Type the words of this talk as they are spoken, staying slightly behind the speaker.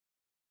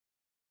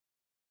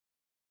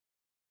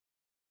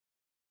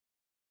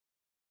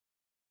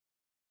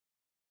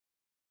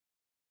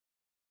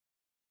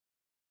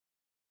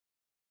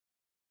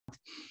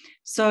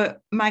So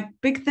my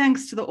big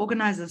thanks to the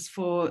organizers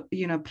for,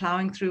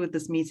 plowing through with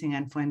this meeting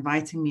and for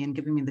inviting me and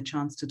giving me the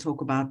chance to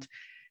talk about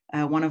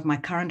one of my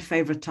current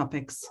favorite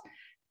topics,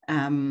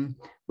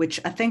 which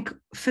I think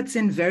fits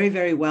in very,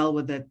 very well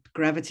with the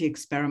gravity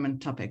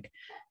experiment topic.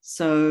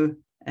 So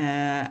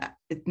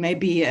it may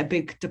be a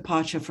big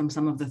departure from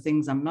some of the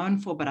things I'm known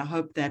for, but I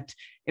hope that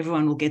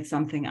everyone will get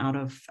something out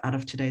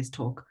of today's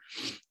talk.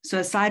 So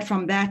aside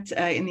from that,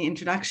 in the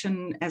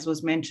introduction, as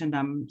was mentioned,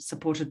 I'm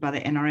supported by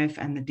the NRF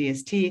and the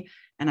DST,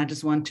 and I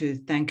just want to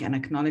thank and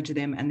acknowledge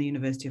them and the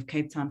University of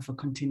Cape Town for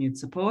continued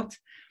support.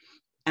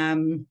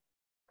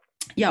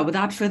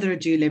 Without further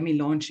ado, let me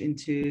launch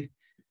into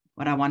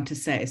what I want to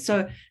say.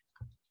 So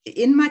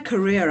in my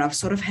career, I've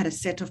sort of had a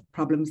set of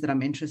problems that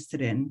I'm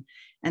interested in,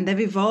 and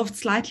they've evolved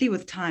slightly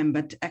with time,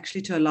 but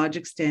actually to a large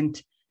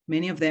extent,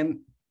 many of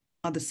them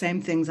are the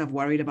same things I've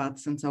worried about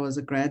since I was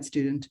a grad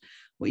student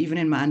or even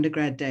in my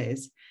undergrad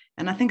days.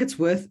 And I think it's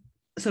worth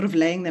sort of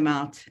laying them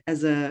out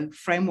as a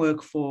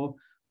framework for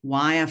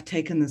why I've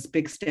taken this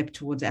big step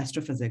towards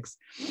astrophysics.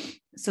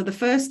 So the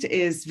first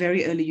is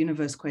very early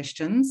universe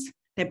questions.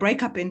 They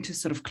break up into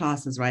sort of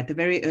classes, right? The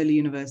very early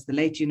universe, the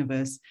late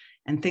universe,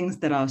 and things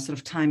that are sort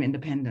of time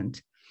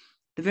independent.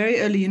 The very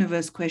early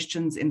universe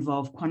questions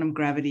involve quantum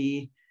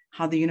gravity,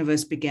 how the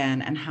universe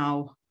began, and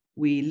how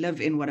we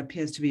live in what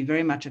appears to be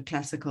very much a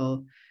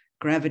classical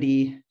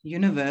gravity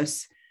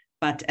universe,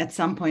 but at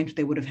some point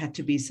there would have had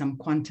to be some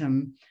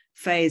quantum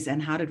phase,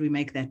 and how did we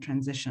make that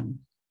transition?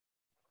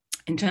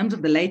 In terms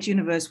of the late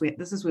universe,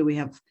 this is where we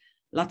have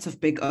lots of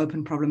big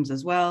open problems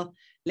as well,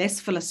 less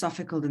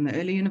philosophical than the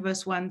early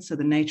universe ones, so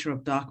the nature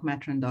of dark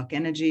matter and dark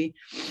energy,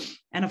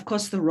 and of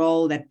course the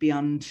role that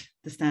beyond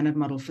the standard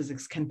model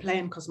physics can play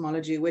in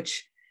cosmology,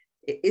 which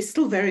is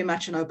still very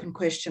much an open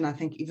question, I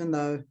think, even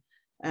though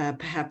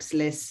perhaps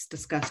less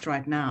discussed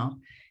right now.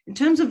 In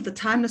terms of the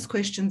timeless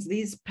questions,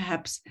 these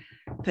perhaps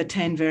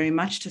pertain very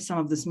much to some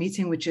of this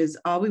meeting, which is,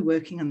 are we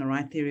working on the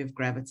right theory of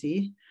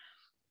gravity?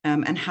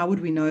 And how would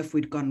we know if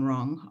we'd gone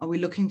wrong? Are we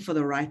looking for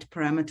the right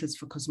parameters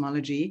for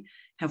cosmology?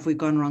 Have we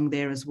gone wrong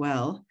there as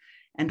well?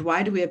 And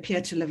why do we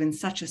appear to live in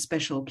such a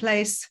special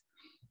place,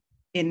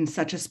 in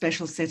such a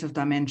special set of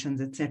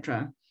dimensions,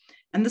 etc.?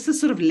 And this has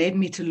sort of led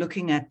me to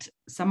looking at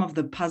some of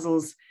the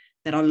puzzles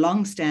that are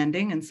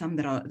long-standing and some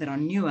that are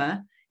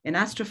newer in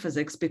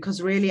astrophysics,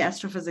 because really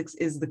astrophysics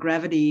is the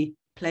gravity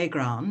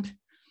playground.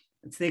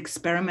 It's the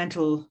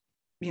experimental,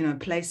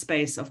 play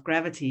space of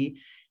gravity.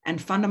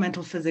 And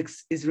fundamental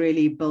physics is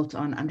really built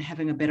on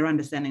having a better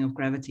understanding of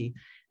gravity.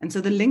 And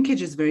so the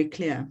linkage is very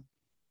clear.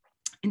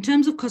 In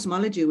terms of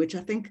cosmology, which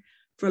I think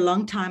for a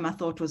long time I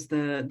thought was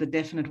the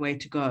definite way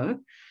to go,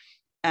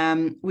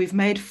 we've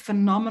made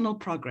phenomenal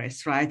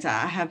progress, right?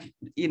 I have,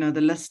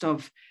 the list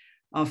of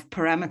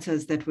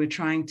parameters that we're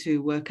trying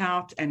to work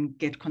out and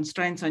get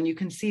constraints on. You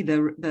can see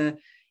the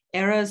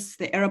errors,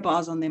 the error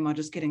bars on them are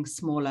just getting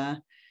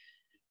smaller.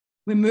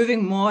 We're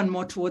moving more and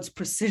more towards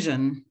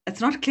precision. It's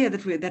not clear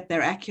that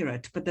they're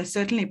accurate, but they're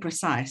certainly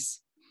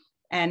precise.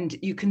 And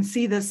you can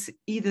see this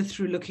either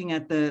through looking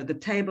at the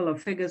table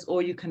of figures,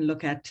 or you can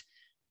look at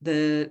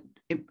the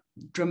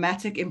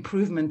dramatic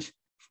improvement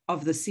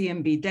of the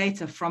CMB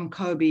data from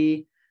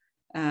COBE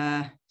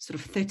sort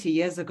of 30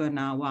 years ago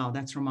now. Wow,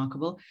 that's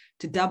remarkable.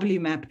 To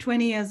WMAP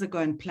 20 years ago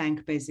and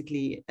Planck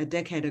basically a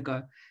decade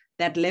ago.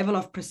 That level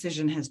of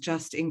precision has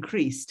just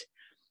increased.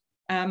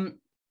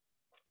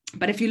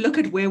 But if you look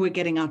at where we're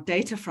getting our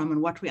data from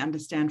and what we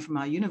understand from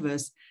our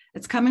universe,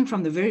 it's coming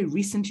from the very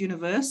recent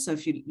universe. So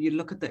if you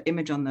look at the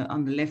image on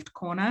the left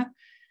corner,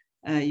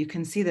 you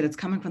can see that it's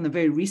coming from the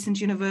very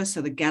recent universe.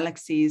 So the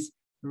galaxies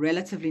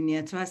relatively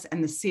near to us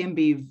and the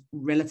CMB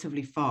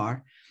relatively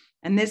far.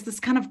 And there's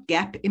this kind of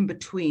gap in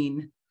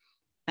between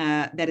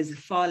that is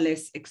far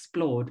less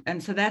explored.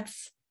 And so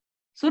that's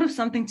sort of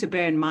something to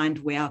bear in mind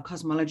where our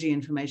cosmology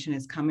information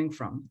is coming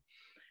from.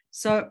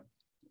 So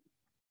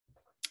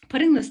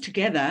putting this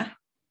together,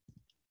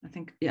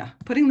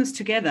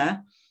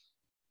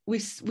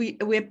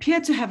 we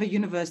appear to have a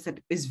universe that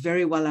is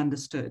very well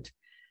understood.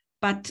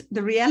 But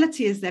the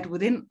reality is that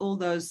within all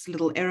those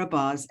little error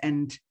bars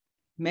and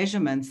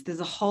measurements, there's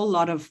a whole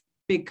lot of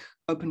big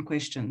open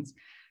questions.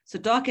 So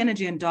dark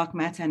energy and dark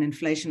matter and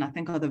inflation, I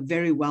think, are the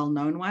very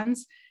well-known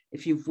ones.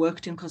 If you've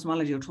worked in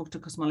cosmology or talked to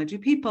cosmology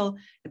people,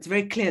 it's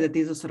very clear that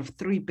these are sort of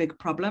three big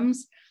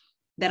problems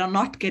that are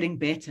not getting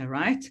better,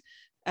 right?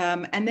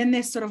 And then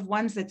there's sort of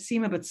ones that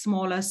seem a bit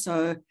smaller.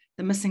 So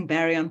the missing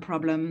baryon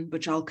problem,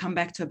 which I'll come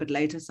back to a bit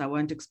later, so I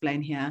won't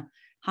explain here,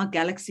 how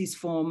galaxies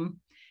form.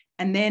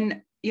 And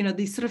then,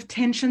 these sort of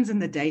tensions in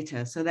the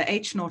data. So the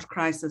H0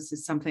 crisis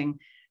is something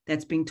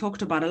that's being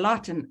talked about a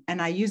lot. And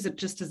I use it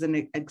just as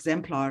an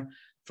exemplar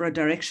for a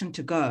direction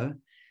to go.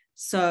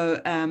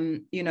 So,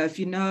 if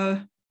you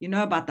know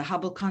about the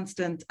Hubble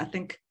constant, I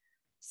think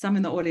some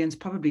in the audience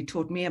probably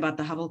taught me about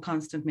the Hubble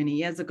constant many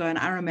years ago. And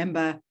I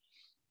remember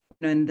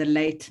in the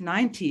late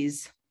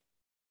 90s,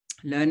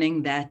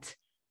 learning that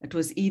it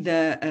was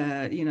either,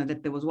 that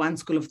there was one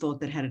school of thought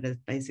that had it as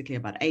basically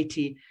about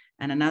 80,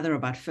 and another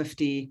about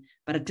 50,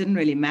 but it didn't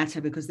really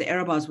matter because the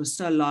error bars were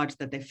so large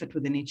that they fit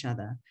within each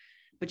other.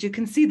 But you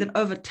can see that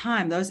over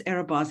time, those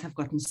error bars have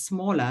gotten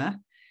smaller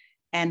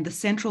and the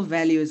central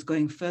value is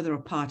going further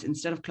apart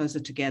instead of closer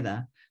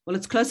together. Well,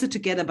 it's closer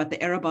together, but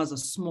the error bars are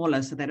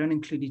smaller, so they don't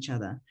include each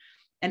other.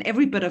 And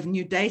every bit of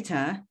new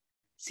data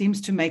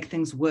seems to make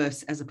things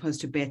worse as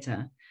opposed to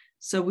better.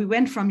 So we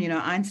went from,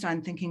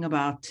 Einstein thinking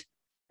about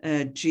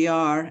GR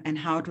and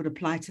how it would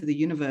apply to the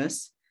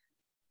universe,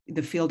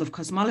 the field of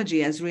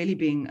cosmology, as really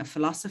being a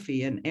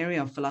philosophy, an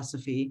area of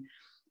philosophy,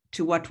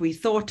 to what we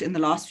thought in the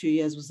last few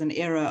years was an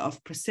era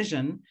of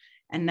precision.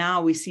 And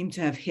now we seem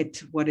to have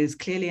hit what is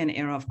clearly an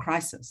era of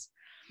crisis.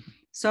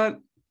 So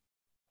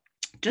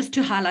just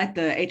to highlight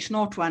the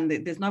H0 one,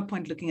 there's no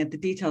point looking at the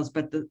details,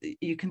 but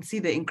you can see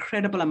the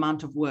incredible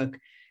amount of work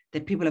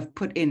that people have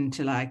put in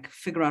to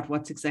figure out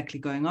what's exactly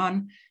going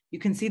on. You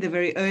can see the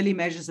very early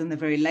measures and the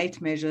very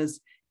late measures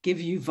give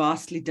you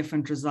vastly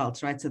different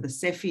results, right? So the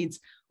Cepheids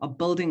are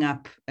building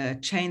up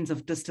chains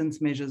of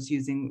distance measures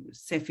using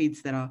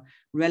Cepheids that are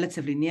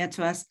relatively near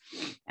to us.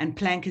 And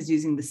Planck is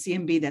using the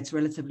CMB that's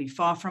relatively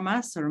far from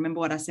us. So remember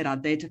what I said, our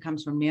data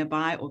comes from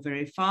nearby or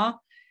very far,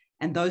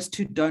 and those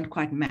two don't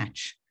quite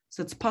match.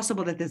 So it's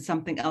possible that there's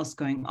something else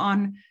going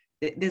on.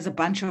 There's a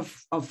bunch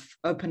of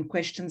open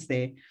questions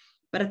there,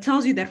 but it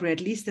tells you that we're at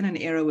least in an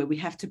era where we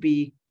have to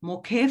be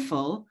more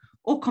careful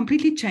or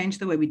completely change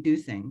the way we do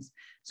things.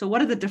 So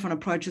what are the different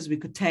approaches we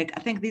could take? I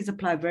think these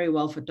apply very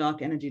well for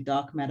dark energy,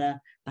 dark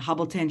matter, the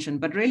Hubble tension,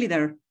 but really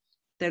they're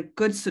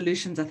good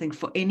solutions, I think,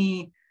 for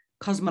any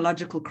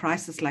cosmological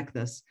crisis like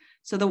this.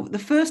 So the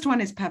first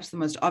one is perhaps the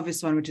most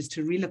obvious one, which is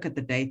to relook at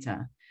the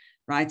data,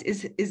 right?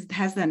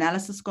 Has the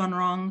analysis gone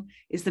wrong?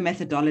 Is the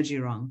methodology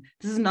wrong?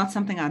 This is not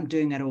something I'm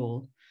doing at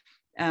all.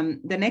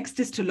 The next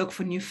is to look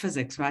for new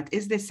physics, right?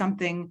 Is there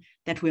something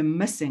that we're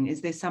missing?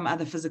 Is there some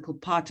other physical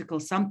particle,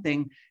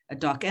 something, a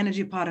dark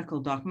energy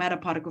particle, dark matter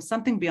particle,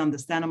 something beyond the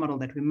standard model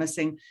that we're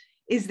missing?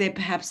 Is there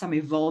perhaps some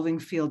evolving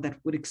field that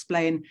would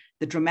explain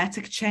the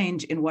dramatic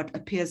change in what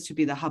appears to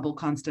be the Hubble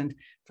constant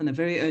from the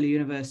very early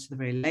universe to the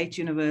very late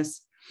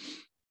universe?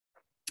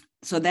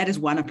 So that is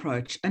one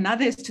approach.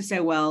 Another is to say,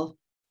 well,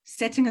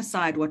 setting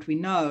aside what we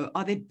know,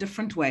 are there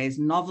different ways,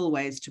 novel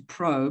ways to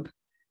probe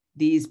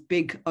these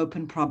big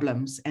open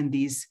problems and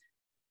these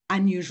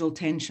unusual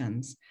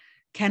tensions?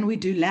 Can we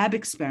do lab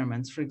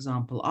experiments, for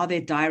example? Are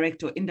there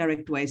direct or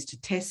indirect ways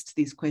to test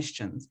these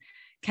questions?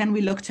 Can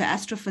we look to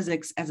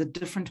astrophysics as a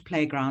different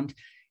playground?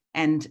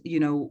 And,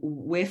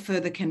 where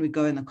further can we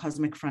go in the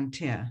cosmic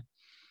frontier?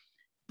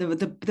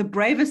 The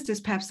bravest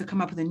is perhaps to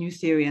come up with a new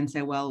theory and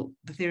say, well,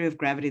 the theory of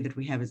gravity that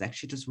we have is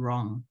actually just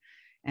wrong,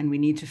 and we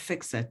need to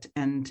fix it.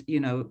 And,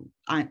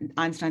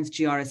 Einstein's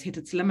GR has hit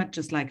its limit,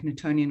 just like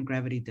Newtonian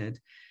gravity did.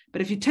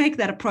 But if you take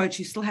that approach,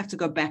 you still have to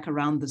go back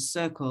around the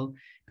circle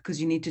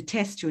because you need to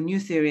test your new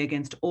theory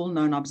against all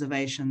known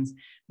observations,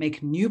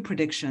 make new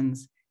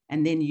predictions,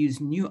 and then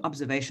use new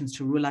observations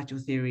to rule out your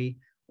theory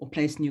or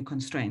place new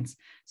constraints.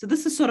 So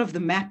this is sort of the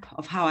map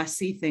of how I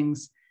see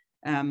things,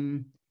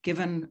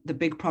 given the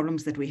big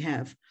problems that we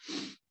have.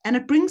 And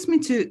it brings me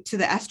to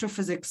the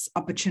astrophysics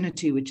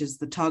opportunity, which is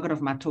the target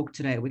of my talk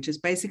today, which is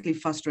basically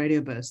fast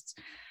radio bursts.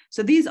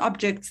 So these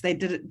objects,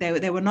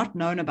 they were not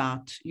known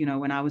about,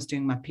 when I was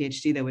doing my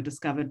PhD. They were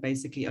discovered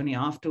basically only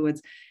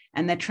afterwards.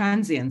 And they're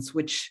transients,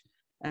 which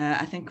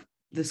I think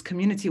this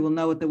community will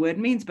know what the word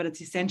means, but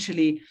it's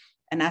essentially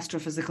an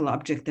astrophysical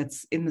object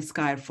that's in the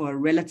sky for a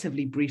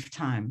relatively brief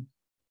time.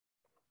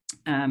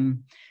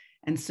 And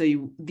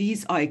so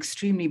these are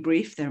extremely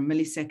brief. They're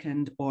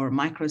millisecond or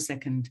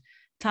microsecond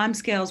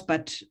timescales,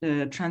 but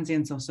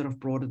transients are sort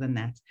of broader than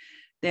that.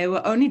 They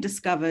were only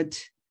discovered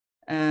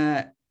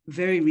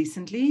very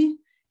recently,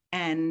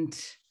 and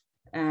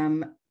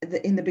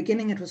in the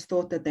beginning, it was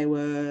thought that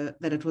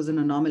it was an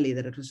anomaly,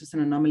 that it was just an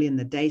anomaly in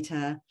the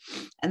data.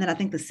 And then I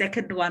think the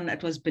second one,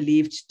 it was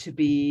believed to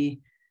be,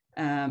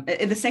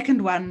 the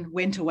second one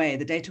went away.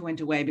 The data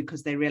went away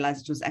because they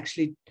realized it was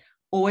actually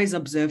always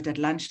observed at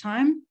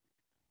lunchtime.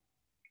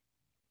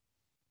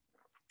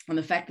 And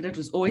the fact that it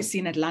was always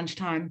seen at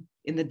lunchtime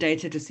in the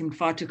data just seemed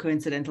far too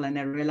coincidental. And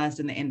they realized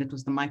in the end it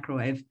was the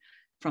microwave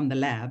from the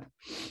lab.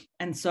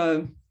 And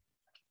so,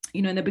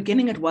 in the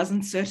beginning, it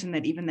wasn't certain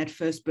that even that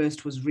first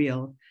burst was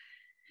real.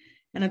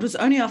 And it was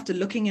only after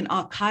looking in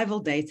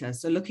archival data,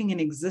 so looking in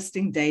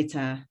existing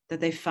data, that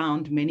they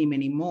found many,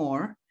 many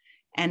more.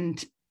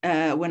 And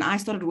when I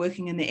started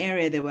working in the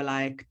area, there were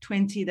like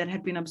 20 that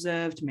had been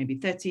observed, maybe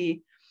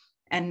 30.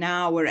 And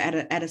now we're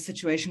at a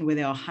situation where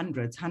there are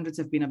hundreds. Hundreds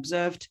have been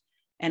observed.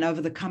 And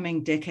over the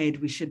coming decade,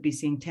 we should be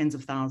seeing tens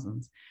of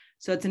thousands.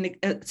 So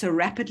it's a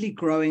rapidly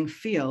growing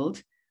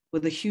field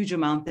with a huge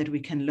amount that we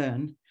can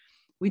learn.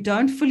 We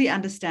don't fully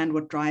understand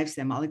what drives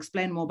them. I'll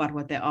explain more about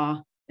what they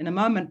are in a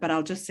moment, but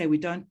I'll just say we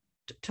don't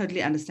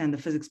totally understand the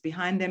physics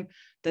behind them,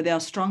 though there are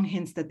strong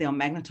hints that there are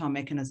magnetar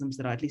mechanisms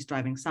that are at least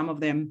driving some of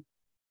them.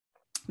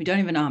 We don't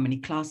even know how many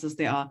classes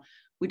there are.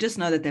 We just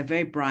know that they're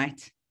very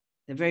bright,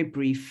 they're very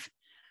brief,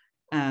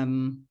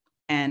 and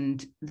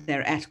and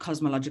they're at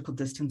cosmological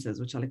distances,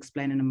 which I'll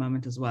explain in a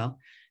moment as well.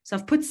 So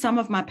I've put some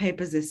of my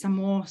papers, there's some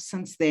more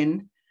since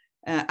then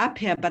up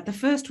here, but the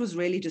first was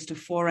really just a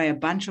foray. A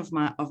bunch of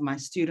my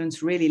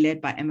students, really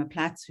led by Emma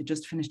Platz, who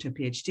just finished her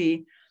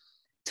PhD,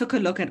 took a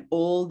look at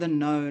all the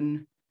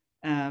known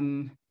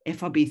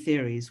FRB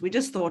theories. We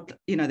just thought,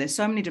 there's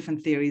so many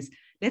different theories.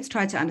 Let's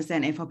try to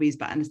understand FRBs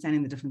by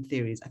understanding the different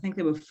theories. I think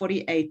there were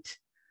 48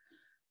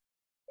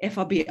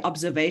 FRB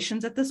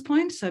observations at this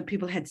point. So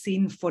people had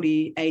seen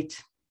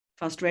 48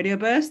 fast radio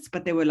bursts,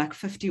 but there were like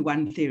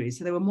 51 theories.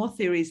 So there were more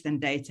theories than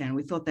data. And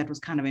we thought that was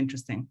kind of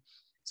interesting.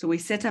 So we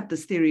set up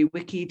this theory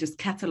wiki, just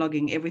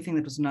cataloging everything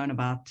that was known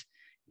about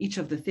each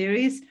of the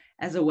theories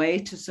as a way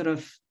to sort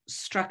of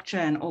structure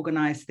and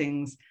organize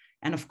things.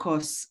 And of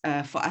course,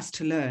 for us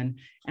to learn.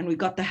 And we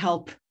got the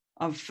help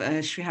of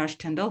Sriharsh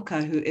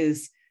Tendulkar, who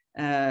is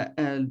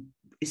an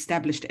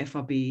established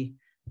FRB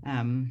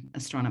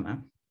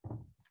astronomer.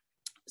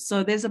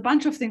 So there's a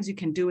bunch of things you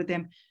can do with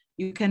them.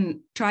 You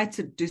can try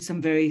to do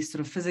some very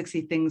sort of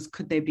physicsy things.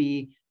 Could they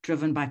be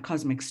driven by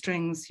cosmic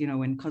strings?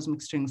 When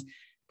cosmic strings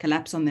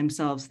collapse on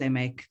themselves,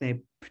 they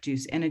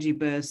produce energy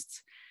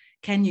bursts.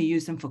 Can you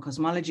use them for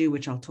cosmology,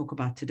 which I'll talk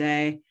about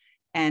today?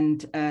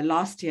 And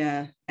last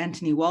year,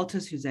 Anthony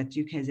Walters, who's at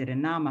UKZN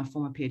now, my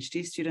former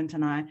PhD student,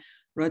 and I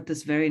wrote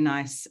this very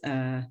nice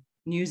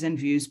news and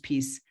views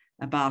piece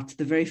about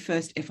the very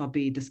first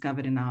FRB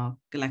discovered in our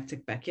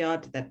galactic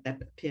backyard that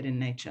appeared in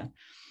Nature.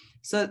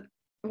 So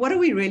what do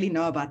we really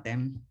know about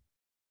them?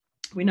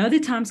 We know their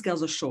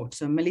timescales are short,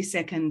 so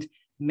millisecond,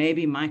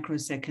 maybe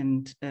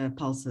microsecond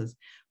pulses.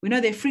 We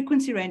know their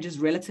frequency range is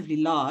relatively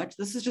large.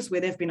 This is just where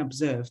they've been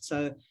observed.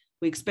 So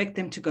we expect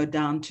them to go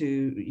down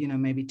to,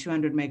 maybe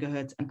 200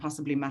 megahertz and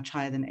possibly much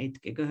higher than 8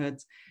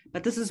 gigahertz.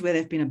 But this is where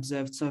they've been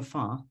observed so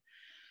far.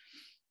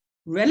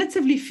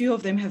 Relatively few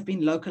of them have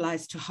been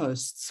localized to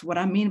hosts. What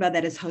I mean by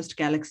that is host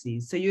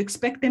galaxies. So you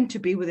expect them to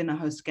be within a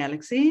host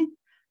galaxy.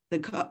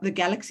 The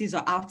galaxies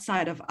are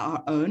outside of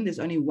our own. There's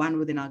only one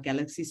within our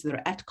galaxy. So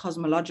they're at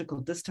cosmological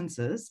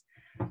distances.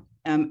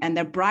 And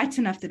they're bright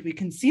enough that we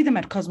can see them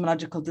at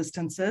cosmological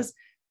distances,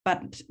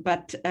 but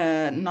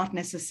not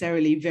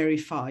necessarily very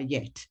far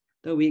yet,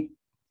 though we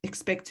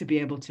expect to be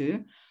able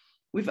to.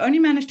 We've only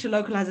managed to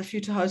localize a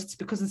few to hosts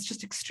because it's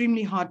just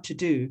extremely hard to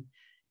do.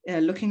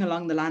 Looking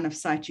along the line of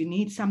sight, you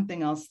need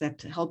something else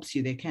that helps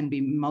you. There can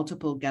be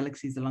multiple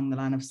galaxies along the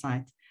line of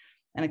sight,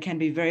 and it can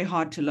be very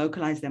hard to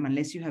localize them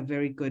unless you have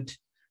very good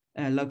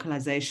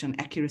localization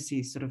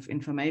accuracy sort of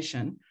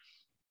information.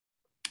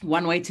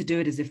 One way to do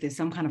it is if there's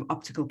some kind of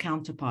optical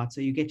counterpart.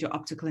 So you get your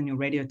optical and your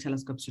radio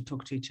telescopes to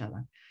talk to each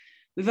other.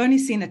 We've only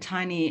seen a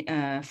tiny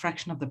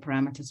fraction of the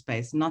parameter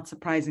space. Not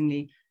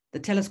surprisingly, the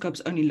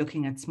telescope's only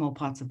looking at small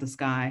parts of the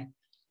sky.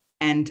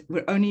 And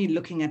we're only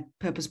looking at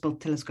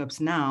purpose-built telescopes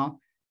now.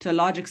 To a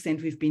large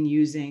extent, we've been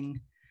using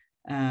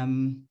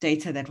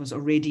data that was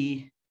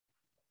already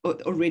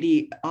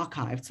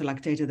archived, so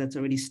like data that's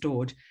already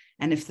stored.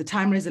 And if the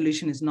time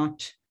resolution is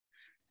not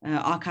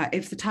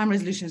if the time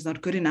resolution is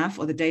not good enough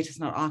or the data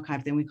is not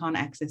archived, then we can't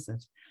access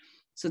it.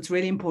 So it's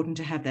really important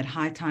to have that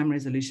high time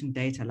resolution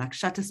data, like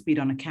shutter speed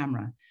on a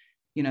camera.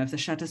 If the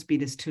shutter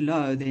speed is too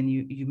low, then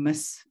you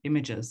miss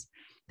images.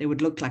 They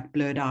would look like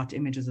blurred out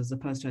images as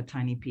opposed to a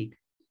tiny peak.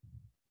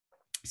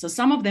 So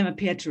some of them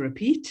appear to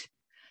repeat.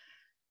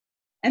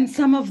 And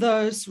some of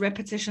those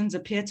repetitions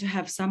appear to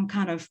have some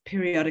kind of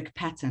periodic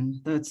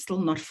pattern, though it's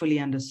still not fully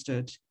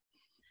understood.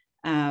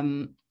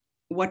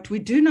 What we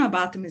do know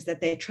about them is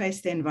that they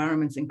trace their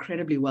environments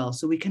incredibly well.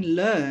 So we can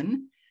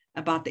learn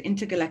about the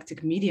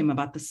intergalactic medium,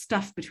 about the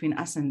stuff between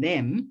us and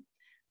them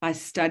by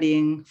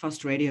studying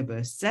fast radio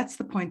bursts. That's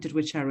the point at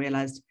which I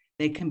realized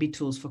they can be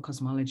tools for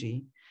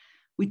cosmology.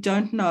 We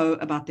don't know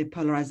about their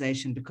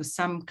polarization because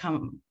some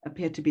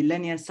appear to be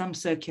linear, some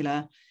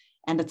circular,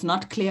 and it's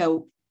not clear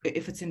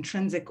if it's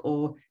intrinsic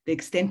or the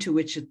extent to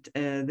which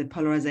the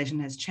polarization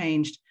has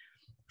changed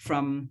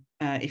from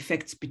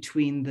effects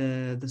between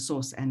the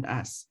source and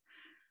us.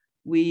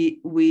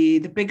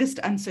 The biggest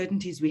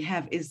uncertainties we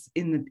have is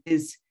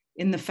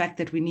in the fact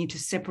that we need to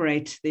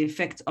separate the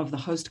effect of the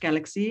host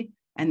galaxy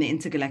and the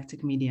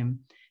intergalactic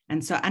medium.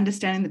 And so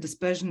understanding the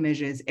dispersion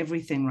measure is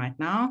everything right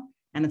now,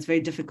 and it's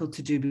very difficult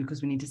to do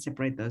because we need to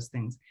separate those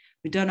things.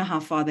 We don't know how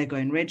far they go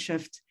in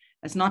redshift.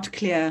 It's not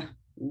clear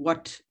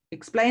what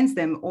explains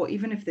them, or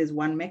even if there's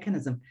one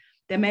mechanism.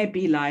 There may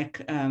be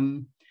like,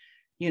 other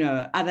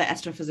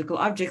astrophysical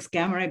objects,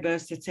 gamma ray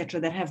bursts, etc.,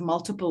 that have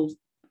multiple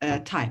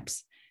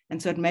types.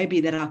 And so it may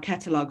be that our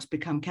catalogs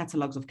become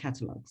catalogs of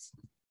catalogs.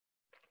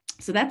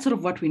 So that's sort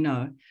of what we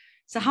know.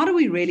 So how do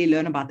we really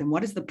learn about them?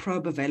 What is the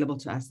probe available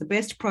to us? The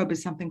best probe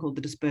is something called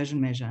the dispersion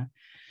measure,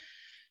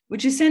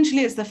 which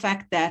essentially is the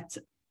fact that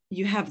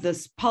you have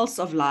this pulse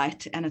of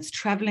light and it's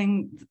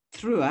traveling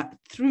through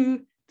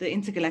the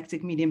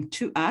intergalactic medium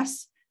to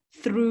us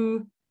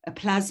through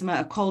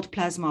a cold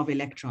plasma of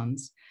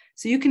electrons.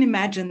 So you can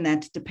imagine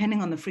that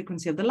depending on the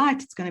frequency of the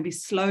light, it's going to be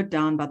slowed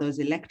down by those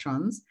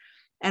electrons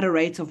at a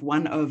rate of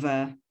 1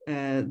 over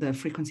the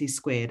frequency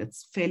squared.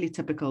 It's fairly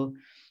typical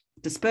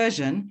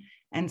dispersion.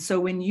 And so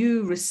when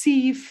you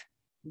receive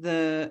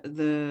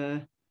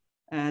the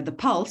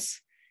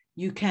pulse,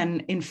 you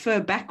can infer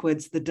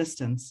backwards the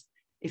distance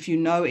if you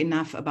know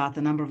enough about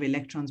the number of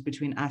electrons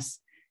between us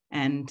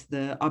and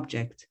the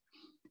object.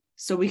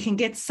 So we can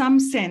get some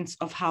sense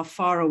of how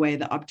far away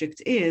the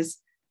object is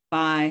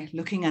by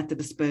looking at the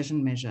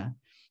dispersion measure.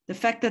 The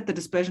fact that the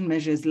dispersion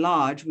measure is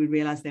large, we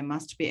realize they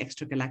must be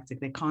extragalactic.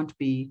 They can't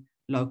be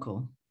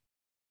local.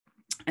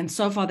 And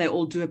so far, they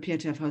all do appear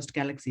to have host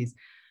galaxies.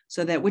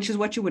 So that, which is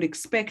what you would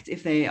expect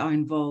if they are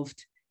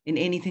involved in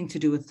anything to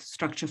do with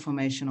structure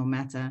formation or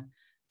matter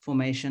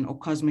formation or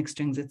cosmic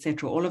strings,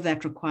 etc. All of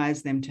that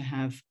requires them to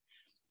have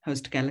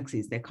host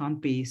galaxies. They can't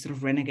be sort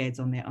of renegades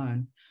on their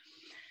own.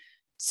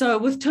 So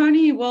with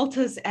Tony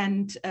Walters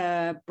and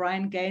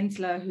Brian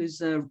Gainsler,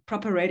 who's a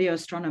proper radio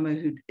astronomer,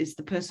 who is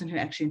the person who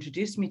actually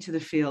introduced me to the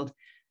field,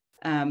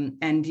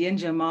 and Yen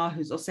Jamar,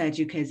 who's also at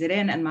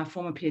UKZN, and my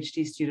former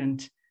PhD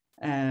student,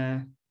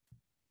 Amadeus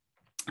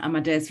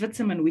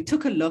Witzeman, we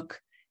took a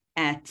look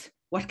at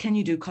what can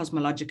you do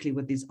cosmologically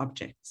with these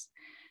objects.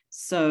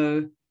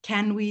 So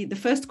the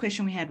first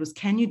question we had was,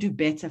 can you do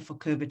better for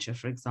curvature,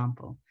 for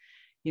example?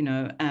 You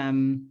know,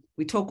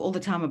 we talk all the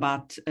time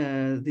about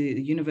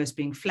the universe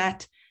being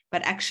flat,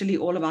 but actually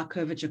all of our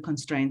curvature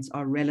constraints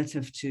are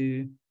relative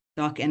to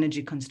dark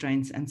energy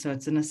constraints. And so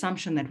it's an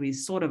assumption that we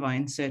sort of are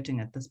inserting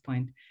at this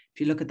point.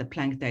 If you look at the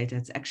Planck data,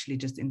 it's actually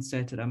just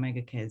inserted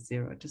omega k is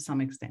 0 to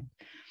some extent.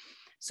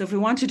 So if we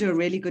want to do a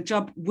really good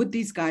job, would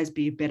these guys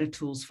be better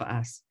tools for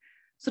us?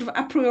 Sort of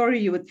a priori,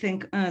 you would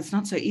think it's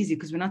not so easy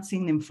because we're not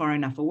seeing them far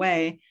enough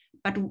away.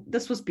 But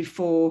this was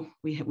before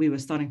we were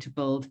starting to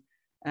build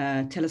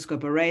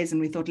telescope arrays, and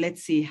we thought,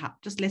 let's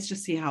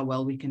just see how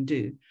well we can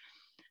do.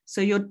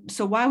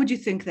 So why would you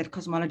think that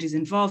cosmology is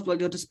involved? Well,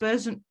 your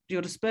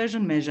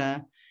dispersion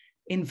measure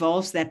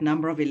involves that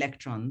number of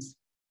electrons.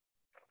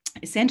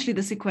 Essentially,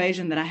 this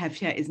equation that I have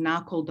here is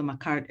now called the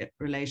Macquardt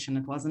relation.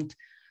 It wasn't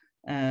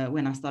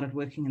when I started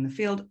working in the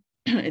field.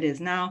 It is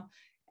now.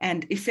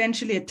 And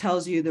essentially, it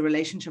tells you the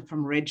relationship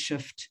from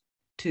redshift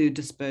to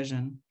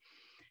dispersion.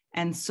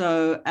 And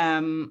so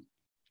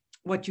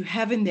what you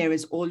have in there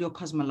is all your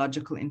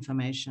cosmological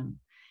information.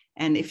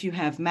 And if you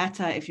have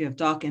matter, if you have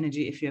dark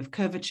energy, if you have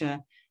curvature,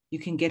 you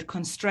can get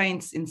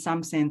constraints in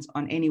some sense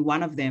on any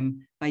one of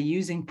them by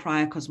using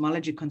prior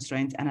cosmology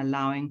constraints and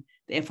allowing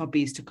the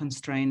FRBs to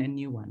constrain a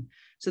new one.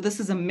 So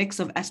this is a mix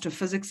of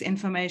astrophysics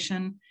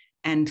information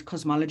and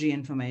cosmology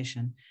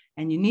information.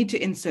 And you need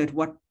to insert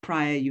what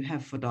prior you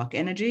have for dark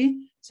energy.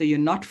 So you're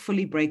not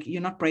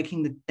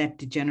breaking that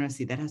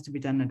degeneracy. That has to be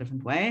done in a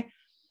different way.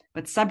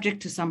 But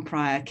subject to some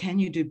prior, can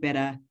you do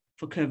better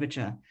for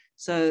curvature?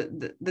 So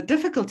the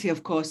difficulty,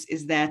 of course,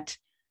 is that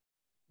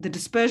the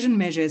dispersion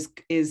measure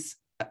is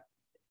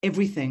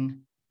everything.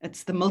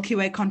 It's the Milky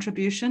Way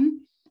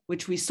contribution,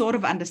 which we sort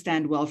of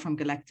understand well from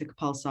galactic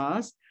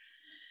pulsars.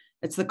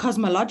 It's the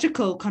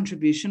cosmological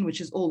contribution,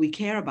 which is all we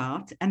care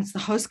about. And it's the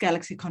host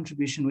galaxy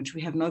contribution, which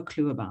we have no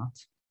clue about.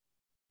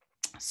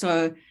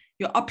 So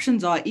your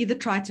options are either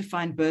try to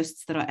find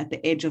bursts that are at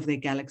the edge of their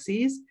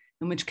galaxies,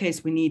 in which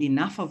case we need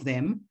enough of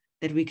them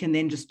that we can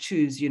then just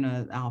choose, you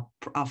know,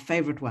 our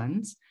favorite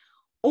ones,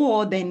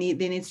 or there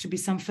needs to be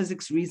some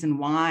physics reason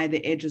why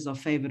the edges are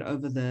favored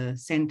over the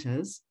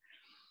centers.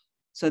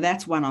 So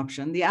that's one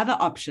option. The other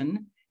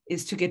option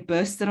is to get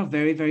bursts that are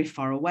very, very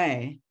far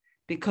away,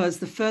 because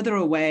the further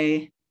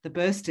away the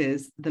burst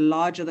is, the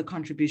larger the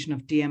contribution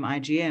of DM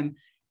IgM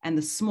and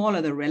the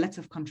smaller the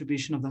relative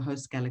contribution of the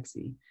host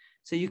galaxy.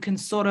 So you can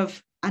sort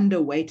of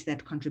underweight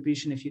that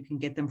contribution if you can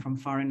get them from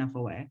far enough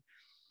away.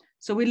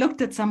 So we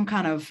looked at some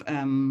kind of,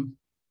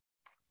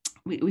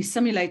 we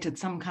simulated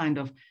some kind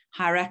of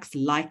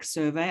HIRAX-like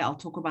survey. I'll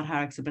talk about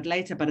HIRAX a bit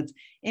later, but it's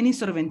any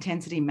sort of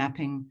intensity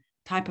mapping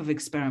type of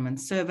experiment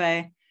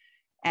survey.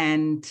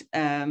 And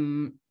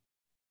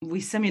we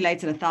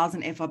simulated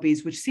 1,000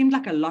 FRBs, which seemed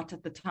like a lot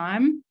at the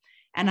time.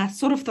 And I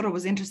sort of thought it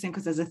was interesting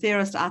because as a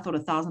theorist, I thought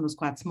 1,000 was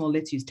quite small.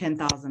 Let's use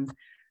 10,000.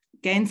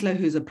 Gainsler,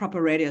 who's a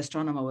proper radio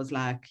astronomer, was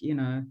like, you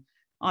know,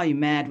 are you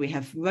mad?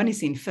 We've only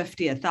seen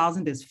 50.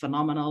 1,000 is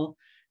phenomenal.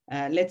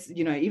 Let's,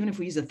 you know, even if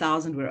we use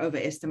 1,000, we're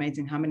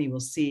overestimating how many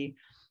we'll see.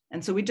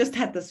 And so we just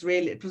had this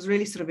it was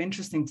really sort of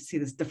interesting to see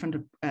this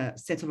different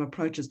set of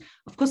approaches.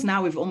 Of course,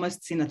 now we've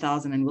almost seen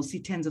 1,000 and we'll see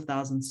tens of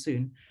thousands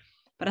soon.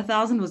 But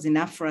 1,000 was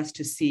enough for us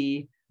to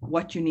see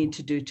what you need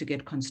to do to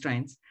get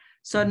constraints.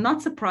 So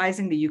not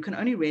surprisingly, you can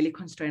only really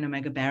constrain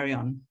omega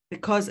baryon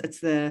because it's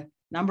the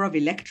number of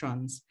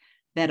electrons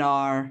that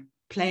are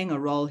playing a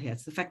role here.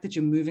 It's the fact that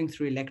you're moving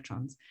through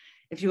electrons.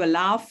 If you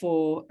allow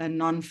for a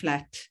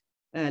non-flat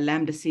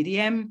lambda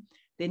CDM,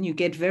 then you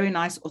get very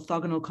nice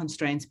orthogonal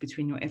constraints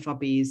between your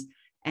FRBs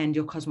and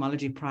your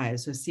cosmology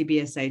priors. So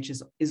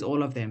CBSH is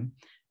all of them.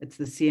 It's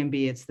the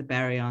CMB, it's the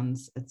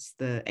baryons, it's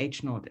the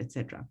H0,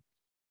 etc.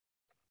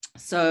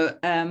 So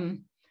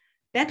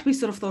that we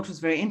sort of thought was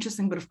very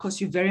interesting, but of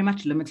course you're very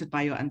much limited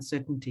by your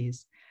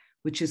uncertainties,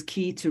 which is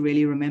key to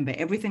really remember.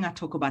 Everything I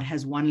talk about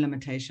has one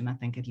limitation, I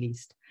think, at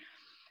least.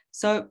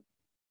 So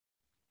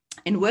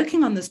in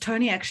working on this,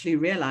 Tony actually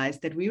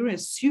realized that we were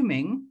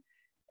assuming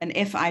an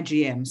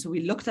FIGM. So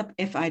we looked up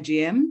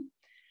FIGM,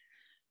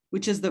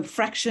 which is the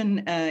fraction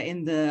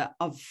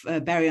of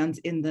baryons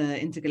in the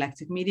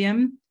intergalactic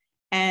medium.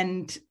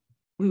 And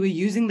we were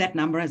using that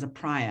number as a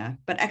prior,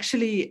 but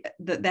actually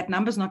that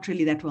number is not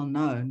really that well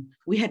known.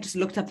 We had just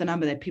looked up the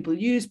number that people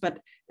use, but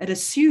it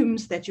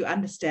assumes that you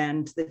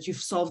understand that you've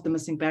solved the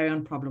missing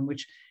baryon problem,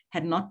 which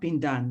had not been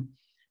done.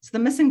 So the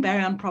missing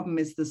baryon problem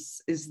is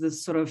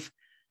this sort of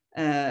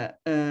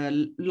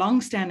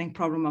long-standing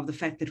problem of the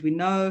fact that we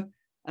know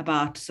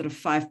about sort of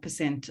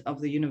 5% of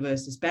the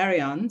universe is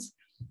baryons,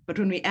 but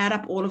when we add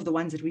up all of the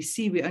ones that we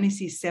see, we only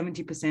see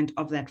 70%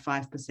 of that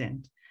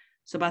 5%.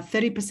 So about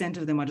 30%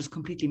 of them are just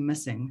completely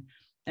missing.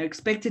 They're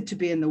expected to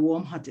be in the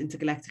warm, hot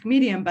intergalactic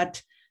medium,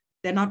 but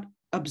they're not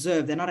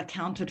observed, they're not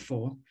accounted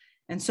for.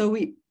 And so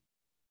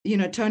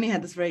Tony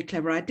had this very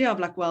clever idea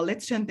of like, well,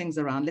 let's turn things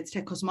around. Let's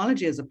take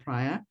cosmology as a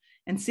prior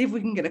and see if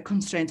we can get a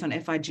constraint on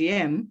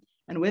FIGM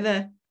and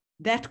whether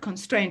that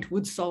constraint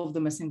would solve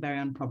the missing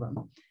baryon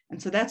problem. And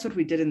so that's what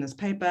we did in this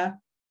paper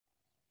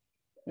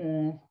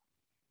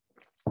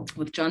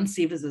with John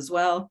Sievers as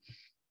well.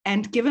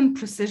 And given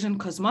precision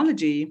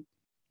cosmology,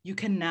 you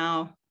can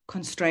now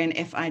constrain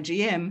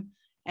FIGM.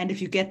 And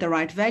if you get the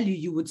right value,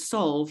 you would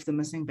solve the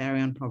missing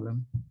baryon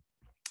problem.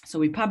 So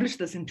we published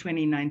this in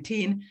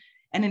 2019.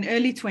 And in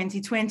early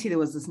 2020, there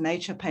was this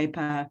Nature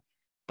paper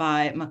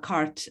by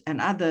McCart and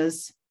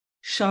others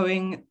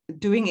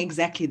doing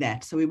exactly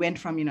that. So we went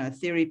from, a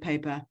theory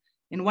paper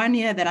in 1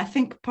 year that I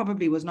think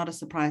probably was not a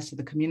surprise to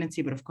the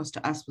community, but of course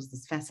to us was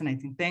this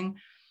fascinating thing,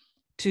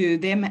 to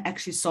them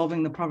actually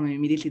solving the problem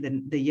immediately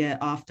the year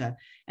after.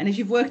 And if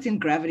you've worked in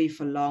gravity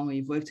for long, or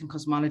you've worked in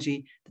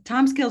cosmology, the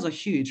timescales are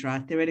huge,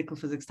 right? Theoretical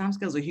physics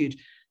timescales are huge.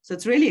 So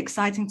it's really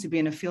exciting to be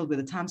in a field where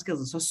the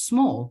timescales are so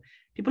small.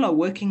 People are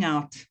working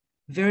out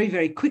very,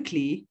 very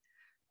quickly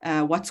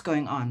what's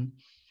going on.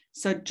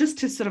 So just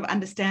to sort of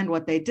understand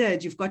what they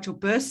did, you've got your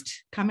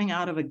burst coming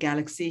out of a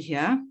galaxy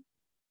here,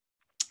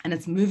 and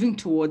it's moving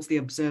towards the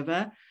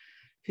observer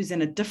who's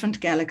in a different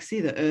galaxy,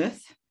 the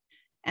Earth,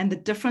 and the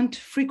different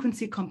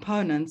frequency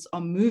components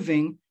are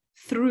moving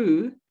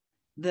through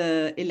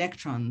the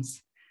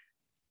electrons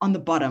on the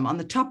bottom. On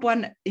the top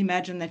one,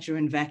 imagine that you're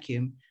in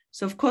vacuum.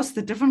 So of course,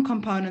 the different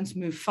components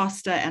move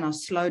faster and are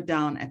slowed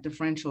down at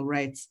differential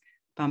rates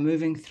by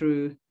moving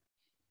through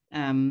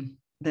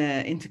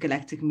the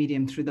intergalactic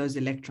medium through those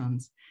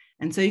electrons.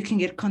 And so you can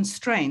get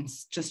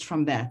constraints just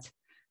from that.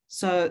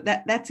 So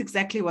that's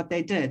exactly what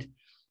they did.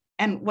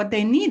 And what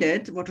they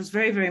needed, what was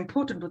very, very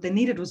important, what they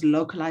needed was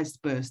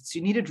localized bursts.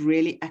 You needed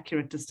really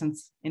accurate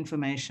distance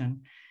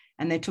information.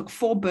 And they took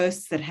 4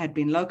 bursts that had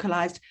been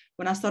localized.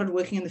 When I started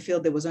working in the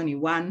field, there was only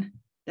 1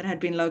 that had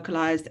been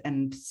localized.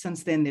 And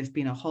since then, there've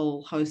been a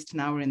whole host.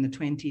 Now we're in the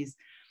 20s.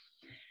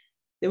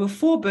 There were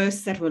 4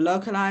 bursts that were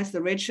localized. The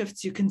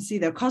redshifts, you can see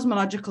they're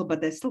cosmological, but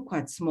they're still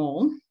quite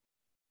small.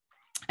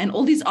 And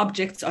all these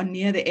objects are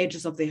near the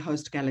edges of their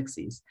host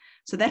galaxies.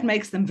 So that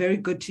makes them very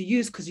good to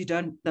use because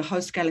the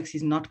host galaxy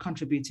is not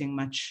contributing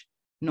much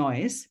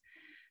noise.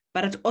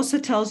 But it also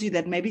tells you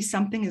that maybe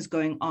something is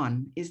going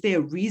on. Is there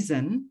a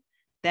reason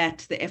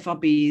that the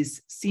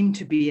FRBs seem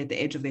to be at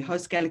the edge of their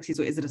host galaxies,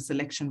 or is it a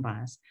selection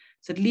bias?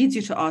 So it leads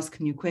you to ask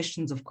new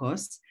questions, of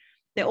course.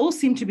 They all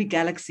seem to be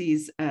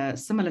galaxies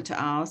similar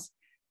to ours.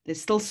 They're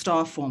still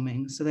star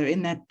forming. So they're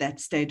in that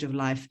stage of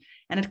life.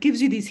 And it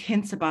gives you these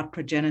hints about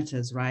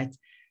progenitors, right?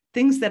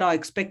 Things that are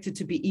expected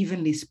to be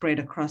evenly spread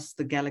across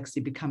the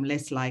galaxy become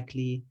less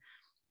likely.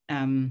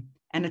 And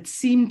it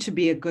seemed to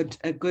be a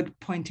good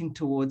pointing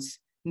towards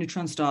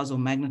neutron stars or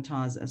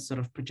magnetars as sort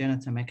of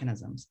progenitor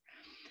mechanisms.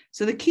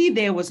 So the key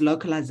there was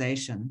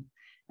localization.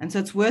 And so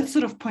it's worth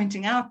sort of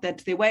pointing out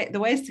that the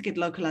ways to get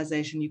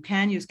localization, you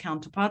can use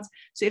counterparts.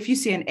 So if you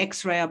see an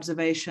X-ray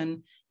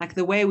observation, like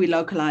the way we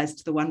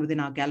localized the one within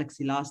our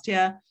galaxy last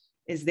year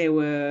is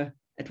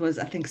it was,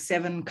 I think,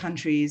 7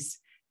 countries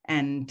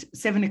and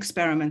 7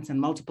 experiments in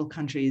multiple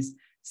countries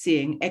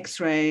seeing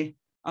X-ray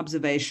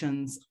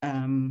observations,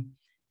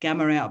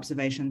 gamma ray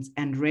observations,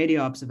 and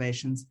radio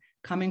observations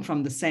coming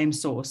from the same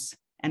source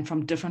and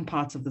from different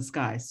parts of the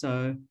sky.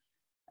 So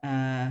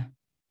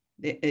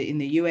in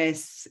the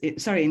US,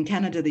 in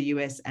Canada, the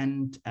US,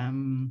 and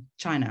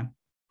China.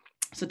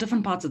 So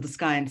different parts of the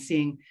sky, and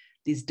seeing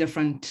these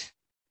different,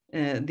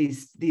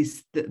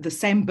 the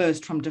same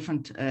burst from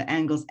different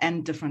angles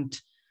and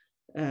different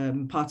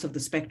parts of the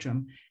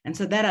spectrum. And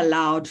so that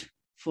allowed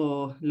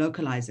for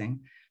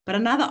localizing. But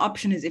another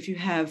option is if you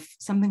have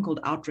something called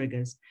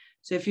outriggers.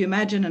 So if you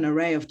imagine an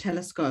array of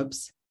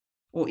telescopes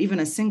or even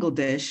a single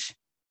dish,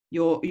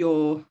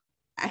 your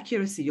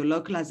accuracy, your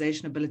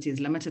localization ability is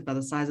limited by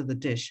the size of the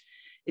dish.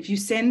 If you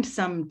send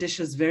some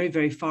dishes very,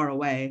 very far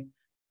away,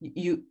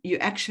 you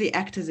actually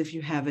act as if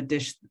you have a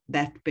dish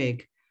that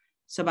big.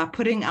 So by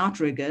putting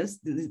outriggers,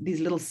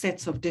 these little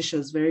sets of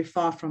dishes very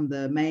far from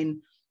the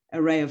main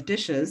array of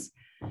dishes,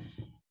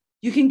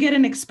 you can get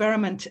an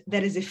experiment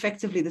that is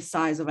effectively the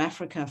size of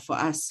Africa for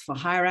us, for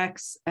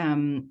Hyrax,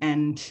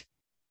 and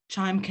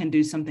CHIME can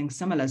do something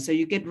similar. So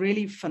you get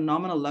really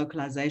phenomenal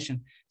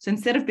localization. So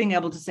instead of being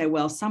able to say,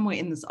 well, somewhere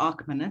in this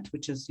arc minute,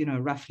 which is,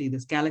 roughly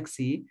this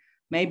galaxy,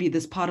 maybe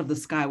this part of the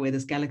sky where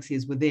this galaxy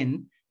is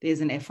within, there's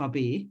an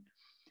FRB.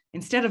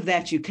 Instead of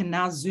that, you can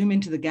now zoom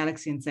into the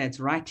galaxy and say it's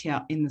right here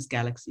in this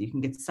galaxy. You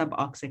can get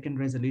sub-arc second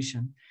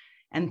resolution.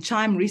 And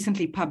CHIME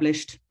recently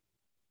published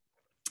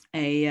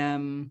a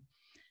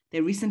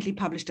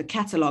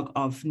catalog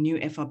of new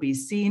FRBs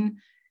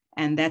seen,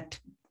 and that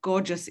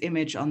gorgeous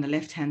image on the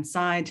left-hand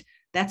side,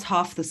 that's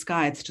half the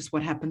sky. It's just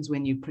what happens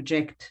when you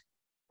project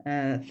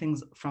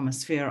things from a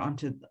sphere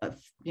onto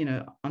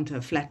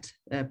a flat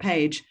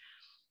page.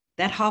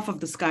 That half of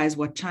the sky is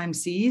what CHIME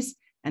sees,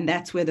 and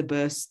that's where the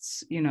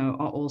bursts, are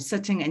all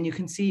sitting. And you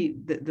can see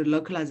that the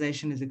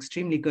localization is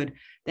extremely good.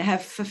 They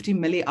have 50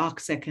 milli-arc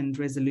second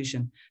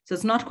resolution. So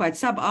it's not quite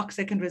sub-arc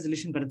second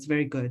resolution, but it's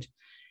very good.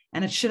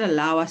 And it should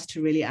allow us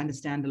to really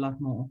understand a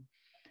lot more.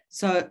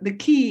 So the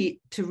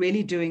key to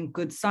really doing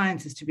good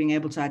science is to being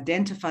able to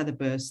identify the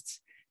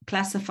bursts,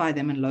 classify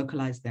them, and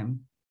localize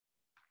them.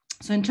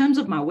 So in terms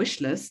of my wish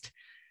list,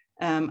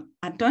 I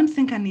don't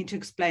think I need to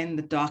explain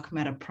the dark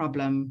matter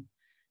problem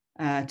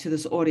to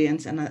this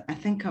audience. And I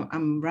think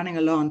I'm running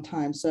low on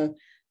time. So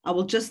I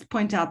will just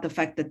point out the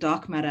fact that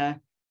dark matter,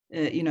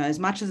 as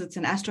much as it's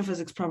an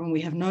astrophysics problem, we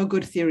have no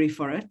good theory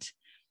for it.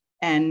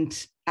 And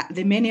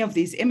there are many of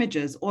these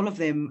images, all of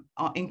them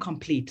are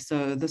incomplete.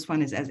 So this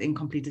one is as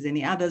incomplete as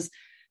any others.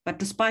 But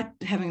despite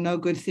having no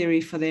good theory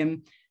for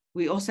them,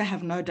 we also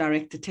have no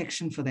direct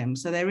detection for them.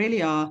 So they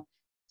really are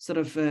sort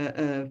of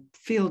a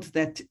field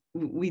that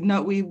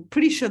we're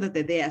pretty sure that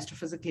they're there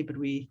astrophysically, but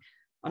we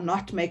are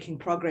not making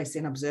progress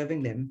in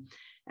observing them.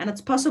 And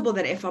it's possible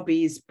that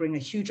FRBs bring a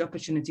huge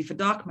opportunity for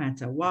dark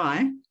matter.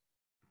 Why?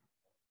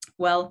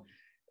 Well,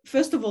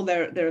 first of all,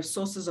 there are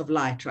sources of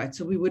light, right?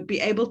 So we would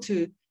be able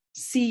to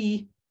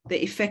see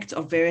the effect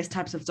of various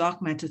types of dark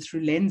matter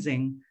through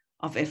lensing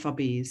of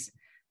FRBs.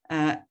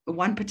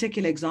 One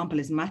particular example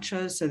is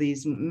machos, so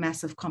these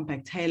massive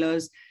compact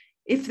halos.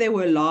 If there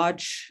were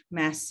large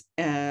mass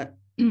black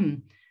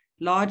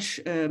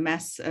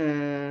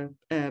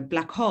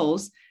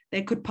holes,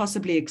 they could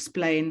possibly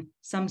explain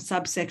some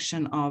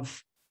subsection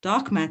of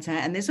dark matter.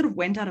 And they sort of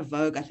went out of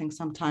vogue, I think,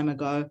 some time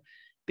ago,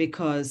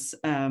 because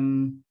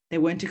they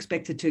weren't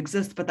expected to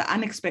exist. But the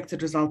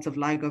unexpected results of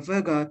LIGO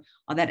Virgo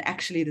are that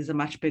actually there's a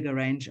much bigger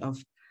range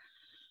of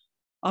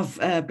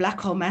black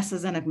hole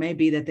masses, and it may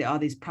be that there are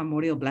these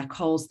primordial black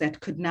holes that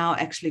could now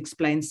actually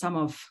explain some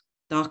of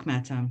dark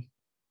matter.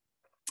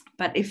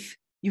 But if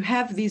you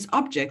have these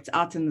objects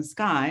out in the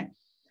sky,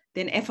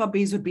 then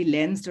FRBs would be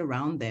lensed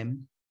around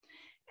them.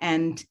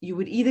 And you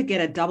would either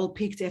get a double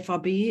peaked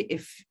FRB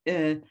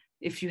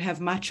if you have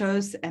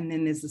machos and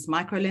then there's this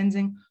micro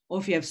lensing, or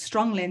if you have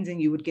strong lensing,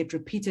 you would get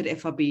repeated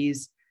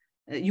FRBs.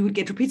 You would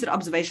get repeated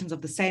observations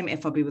of the same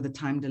FRB with a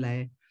time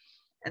delay.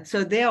 And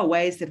so there are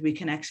ways that we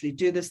can actually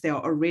do this. There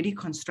are already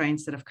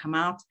constraints that have come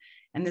out,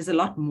 and there's a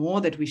lot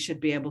more that we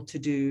should be able to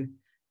do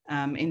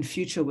in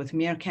future with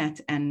Meerkat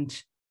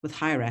and with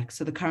HIRAC.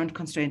 So the current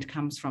constraint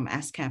comes from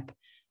ASCAP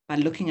by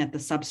looking at the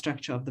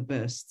substructure of the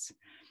bursts.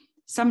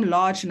 Some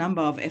large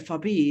number of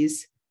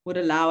FRBs would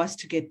allow us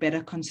to get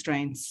better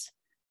constraints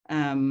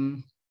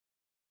than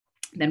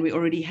we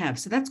already have.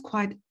 So that's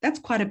quite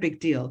a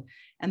big deal.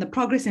 And the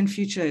progress in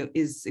future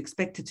is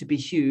expected to be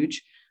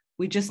huge.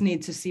 We just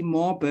need to see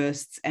more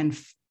bursts, and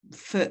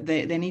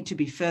they need to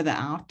be further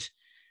out.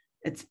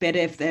 It's better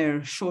if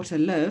they're shorter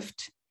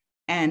lived,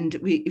 and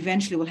we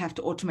eventually will have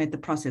to automate the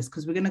process,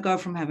 because we're going to go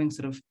from having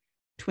sort of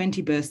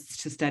 20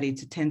 bursts to study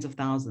to tens of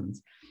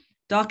thousands.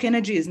 Dark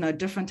energy is no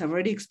different. I've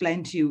already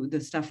explained to you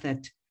the stuff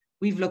that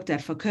we've looked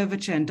at for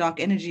curvature, and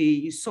dark energy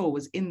you saw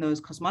was in those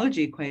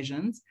cosmology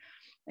equations.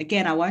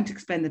 Again, I won't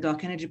explain the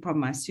dark energy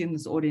problem. I assume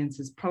this audience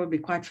is probably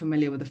quite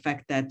familiar with the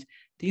fact that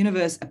the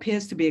universe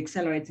appears to be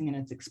accelerating in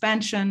its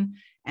expansion,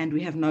 and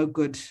we have no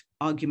good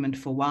argument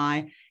for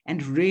why,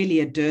 and really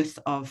a dearth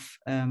of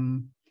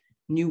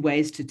new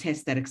ways to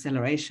test that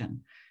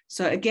acceleration.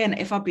 So again,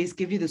 FRBs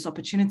give you this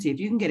opportunity. If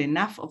you can get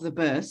enough of the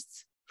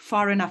bursts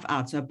far enough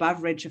out, so above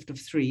redshift of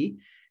 3,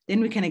 then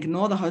we can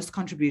ignore the host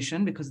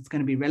contribution because it's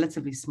going to be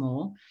relatively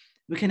small.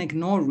 We can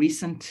ignore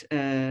recent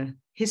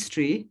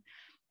history,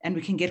 and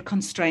we can get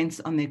constraints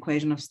on the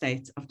equation of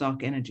state of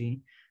dark energy.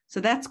 So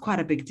that's quite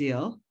a big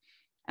deal.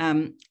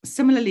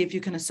 Similarly, if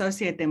you can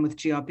associate them with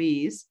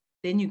GRBs,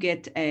 then you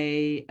get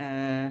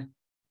a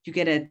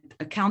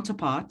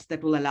counterpart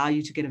that will allow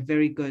you to get a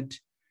very good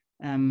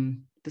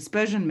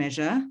dispersion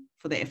measure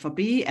for the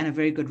FRB and a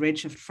very good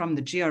redshift from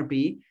the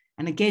GRB.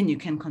 And again, you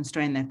can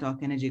constrain that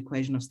dark energy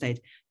equation of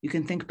state. You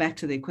can think back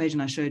to the equation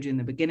I showed you in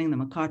the beginning, the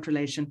McCart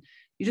relation.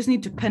 You just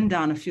need to pin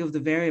down a few of the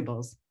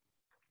variables.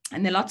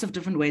 And there are lots of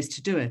different ways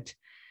to do it.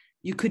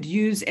 You could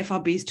use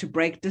FRBs to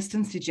break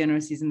distance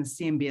degeneracies in the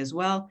CMB as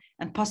well,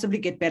 and possibly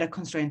get better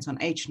constraints on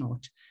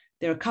H0.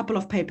 There are a couple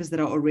of papers that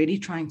are already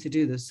trying to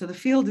do this. So the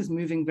field is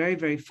moving very,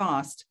 very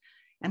fast.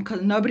 And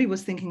nobody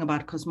was thinking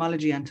about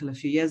cosmology until a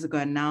few years ago.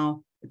 And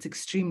now it's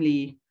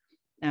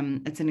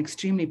an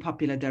extremely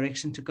popular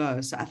direction to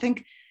go. So I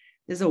think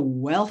there's a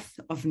wealth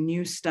of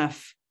new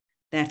stuff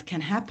that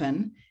can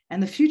happen.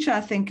 And the future, I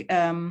think,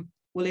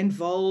 will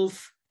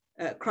involve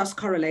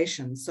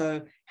cross-correlation.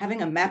 So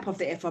having a map of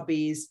the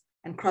FRBs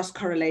and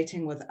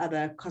cross-correlating with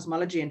other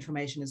cosmology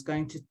information is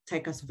going to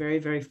take us very,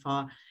 very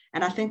far.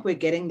 And I think we're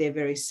getting there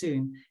very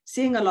soon.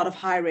 Seeing a lot of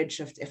high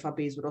redshift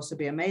FRBs would also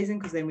be amazing,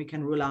 because then we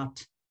can rule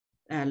out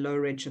low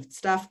redshift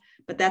stuff.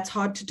 But that's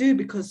hard to do,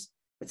 because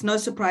it's no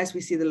surprise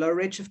we see the low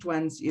redshift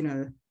ones,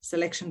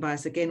 selection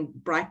bias. Again,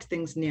 bright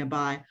things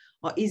nearby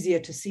are easier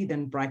to see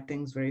than bright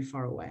things very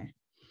far away.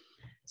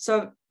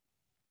 So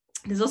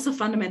there's also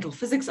fundamental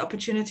physics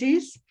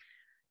opportunities.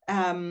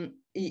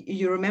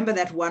 You remember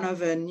that 1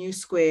 over nu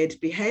squared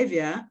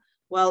behavior.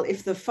 Well,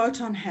 if the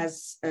photon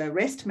has a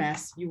rest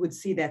mass, you would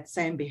see that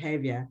same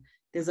behavior.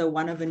 There's a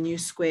 1 over nu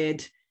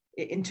squared.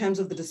 In terms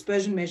of the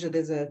dispersion measure,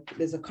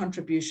 there's a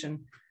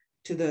contribution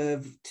to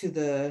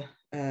the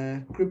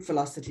group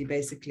velocity,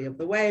 basically, of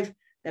the wave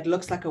that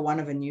looks like a 1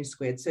 over nu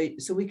squared.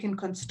 So we can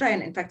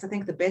constrain. In fact, I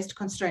think the best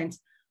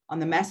constraints on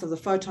the mass of the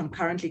photon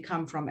currently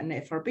come from an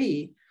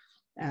FRB,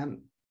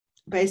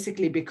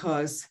 basically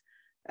because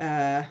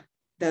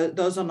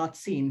those are not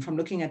seen from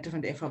looking at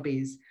different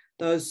FRBs.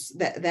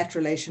 That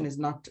relation is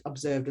not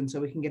observed, and so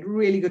we can get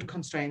really good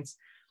constraints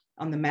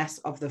on the mass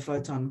of the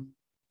photon.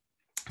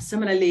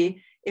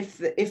 Similarly,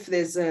 if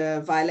there's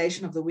a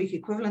violation of the weak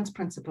equivalence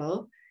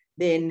principle,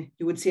 then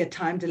you would see a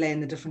time delay in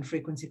the different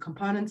frequency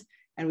components,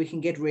 and we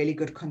can get really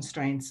good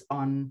constraints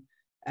on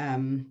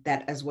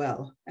that as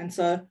well. And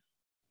so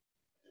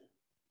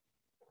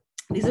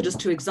these are just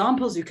 2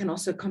 examples. You can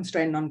also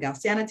constrain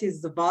non-Gaussianities.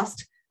 There's a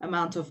vast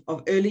amount of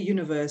early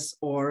universe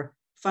or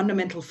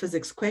fundamental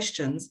physics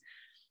questions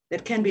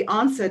that can be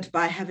answered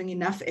by having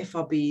enough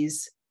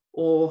FRBs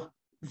or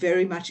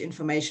very much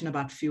information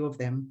about few of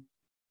them.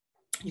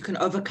 You can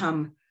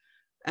overcome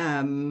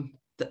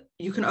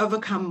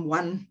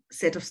one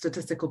set of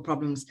statistical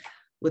problems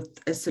with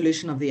a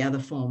solution of the other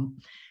form.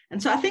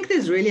 And so I think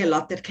there's really a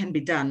lot that can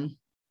be done.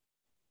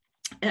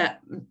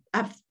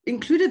 I've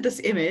included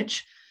this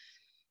image,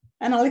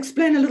 and I'll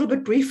explain a little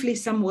bit briefly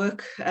some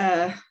work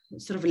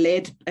sort of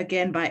led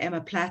again by Emma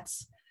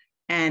Platz.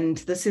 And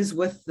this is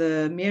with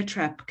the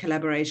Meertrap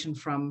collaboration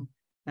from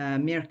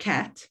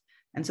Meerkat.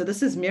 And so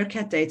this is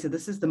Meerkat data.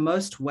 This is the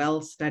most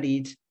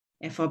well-studied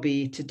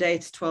FRB to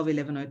date,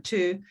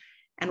 121102.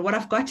 And what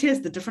I've got here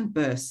is the different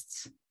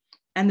bursts.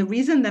 And the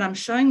reason that I'm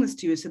showing this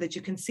to you is so that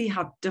you can see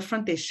how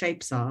different their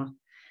shapes are.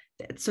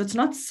 So it's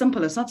not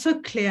simple. It's not so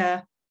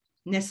clear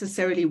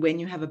necessarily when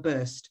you have a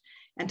burst.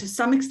 And to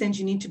some extent,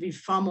 you need to be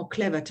far more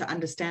clever to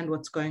understand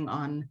what's going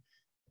on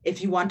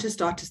if you want to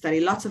start to study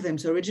lots of them.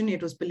 So originally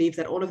it was believed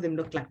that all of them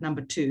looked like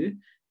number 2,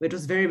 but it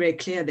was very, very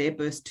clear there,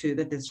 burst 2,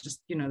 that there's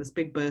just, this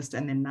big burst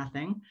and then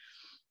nothing.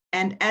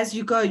 And as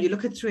you go, you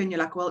look it through and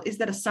you're like, well, is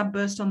that a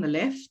subburst on the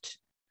left?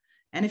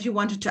 And if you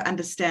wanted to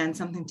understand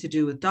something to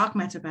do with dark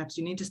matter, perhaps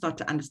you need to start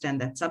to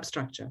understand that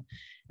substructure.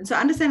 And so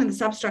understanding the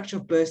substructure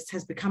of bursts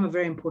has become a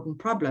very important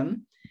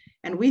problem.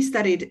 And we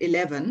studied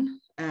 11.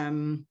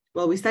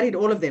 Well, we studied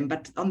all of them,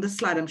 but on this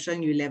slide, I'm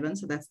showing you 11.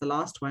 So that's the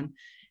last one.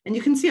 And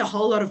you can see a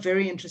whole lot of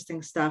very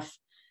interesting stuff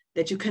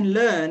that you can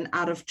learn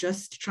out of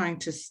just trying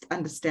to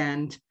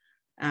understand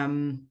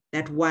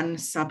that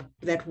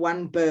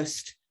one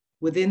burst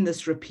within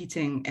this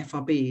repeating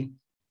FRB.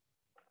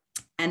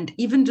 And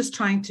even just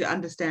trying to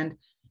understand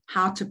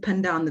how to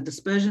pin down the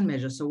dispersion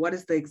measure. So what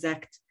is the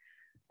exact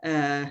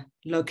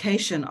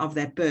location of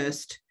that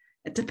burst?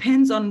 It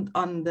depends on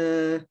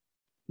the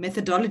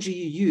methodology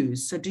you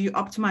use. So do you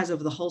optimize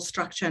over the whole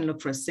structure and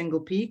look for a single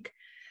peak?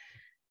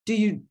 Do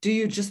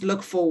you just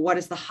look for what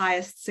is the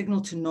highest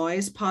signal to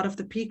noise part of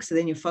the peak? So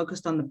then you're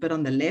focused on the bit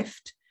on the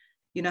left.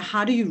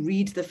 How do you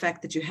read the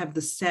fact that you have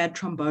the sad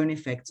trombone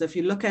effect? So if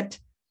you look at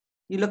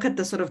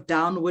the sort of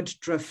downward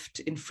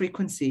drift in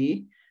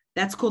frequency,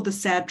 that's called the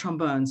sad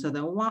trombone. So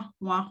the wah,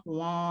 wah,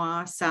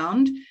 wah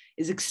sound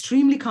is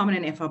extremely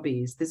common in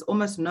FRBs. There's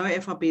almost no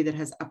FRB that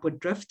has upward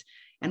drift.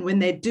 And when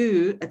they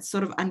do, it's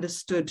sort of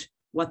understood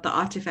what the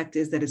artifact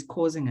is that is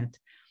causing it.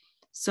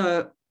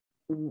 So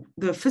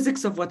the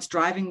physics of what's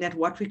driving that,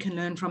 what we can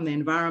learn from the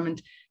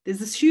environment, there's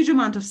this huge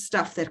amount of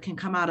stuff that can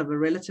come out of a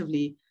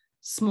relatively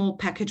small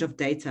package of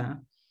data.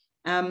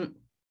 And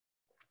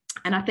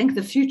I think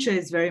the future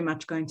is very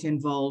much going to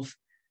involve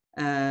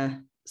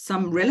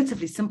some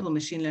relatively simple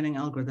machine learning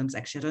algorithms.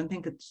 Actually, I don't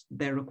think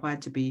they're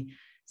required to be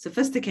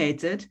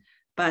sophisticated,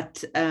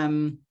 but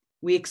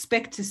we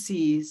expect to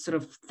see sort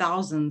of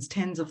thousands,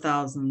 tens of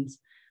thousands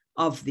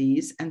of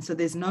these. And so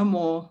there's no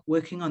more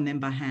working on them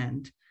by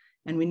hand.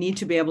 And we need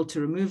to be able to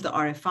remove the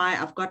RFI.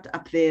 I've got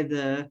up there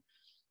the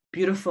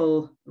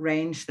beautiful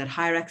range that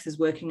Hyrax is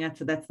working at.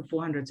 So that's the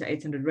 400 to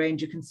 800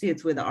 range. You can see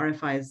it's where the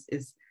RFI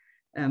is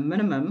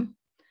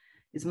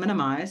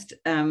minimized.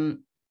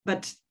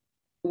 But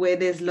where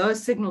there's low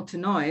signal to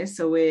noise,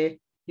 so where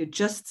you're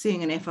just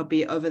seeing an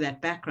FRB over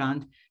that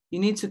background, you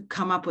need to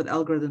come up with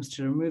algorithms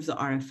to remove the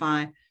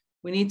RFI.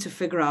 We need to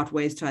figure out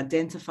ways to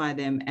identify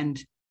them.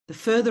 And the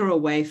further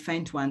away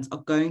faint ones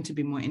are going to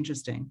be more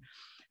interesting.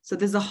 So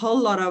there's a whole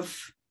lot of,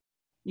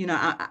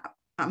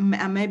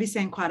 I may be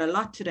saying quite a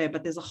lot today,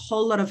 but there's a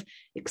whole lot of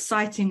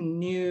exciting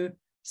new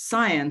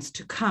science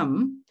to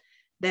come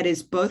that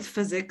is both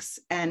physics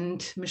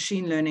and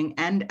machine learning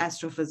and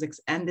astrophysics,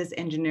 and there's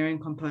engineering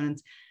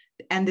components,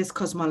 and there's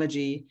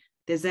cosmology.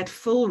 There's that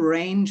full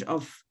range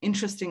of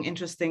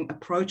interesting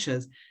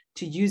approaches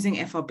to using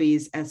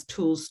FRBs as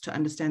tools to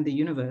understand the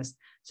universe.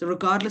 So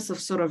regardless of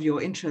sort of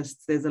your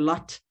interests, there's a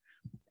lot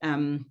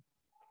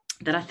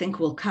that I think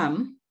will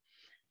come.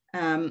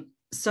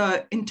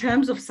 So in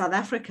terms of South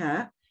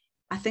Africa,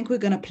 I think we're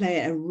going to play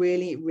a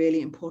really,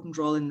 really important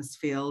role in this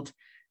field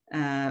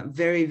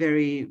very,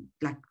 very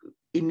like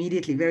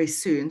immediately, very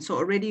soon. So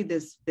already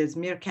there's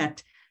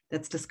Meerkat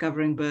that's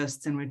discovering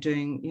bursts, and we're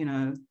doing, you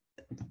know,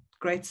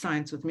 great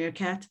science with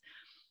Meerkat.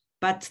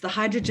 But the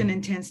hydrogen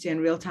intensity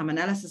and real-time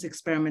analysis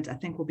experiment, I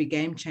think, will be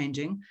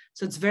game-changing.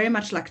 So it's very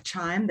much like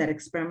CHIME, that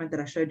experiment that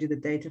I showed you the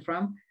data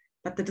from,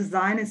 but the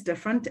design is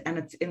different, and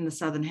it's in the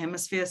Southern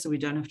Hemisphere, so we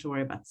don't have to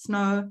worry about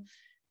snow.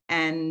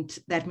 And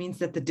that means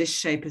that the dish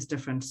shape is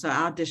different. So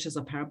our dishes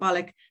are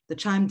parabolic. The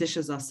CHIME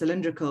dishes are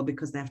cylindrical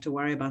because they have to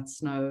worry about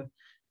snow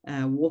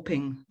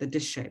warping the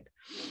dish shape.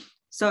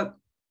 So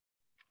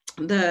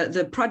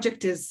the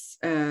project is,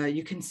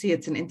 you can see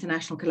it's an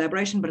international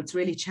collaboration, but it's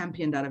really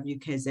championed out of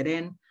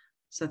UKZN.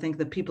 So I think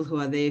the people who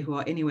are there, who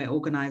are anyway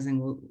organizing,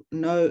 will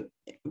know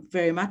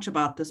very much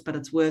about this, but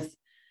it's worth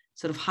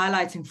sort of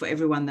highlighting for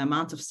everyone the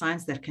amount of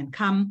science that can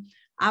come.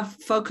 I've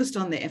focused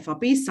on the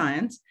FRB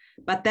science,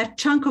 but that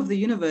chunk of the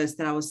universe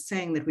that I was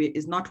saying that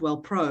is not well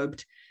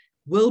probed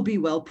will be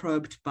well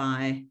probed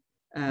by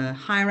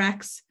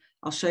HIRAX.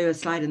 I'll show you a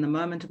slide in a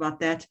moment about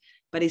that.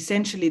 But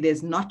essentially,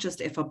 there's not just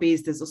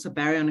FRBs, there's also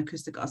baryon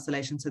acoustic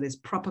oscillation. So there's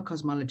proper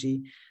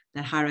cosmology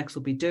that HIRAX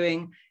will be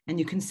doing. And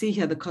you can see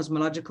here the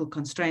cosmological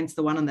constraints.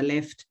 The one on the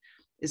left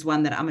is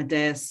one that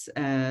Amadeus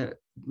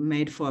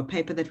made for a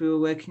paper that we were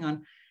working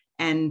on.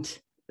 And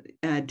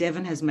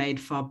Devon has made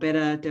far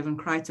better, Devon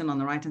Crichton on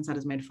the right-hand side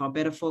has made far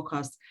better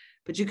forecasts.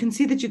 But you can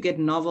see that you get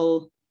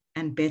novel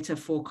and better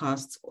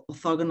forecasts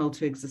orthogonal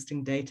to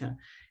existing data,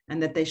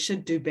 and that they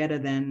should do better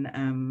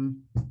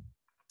than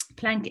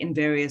Planck in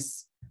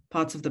various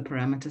parts of the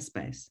parameter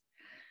space.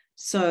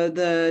 So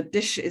the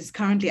dish is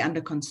currently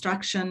under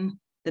construction.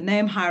 The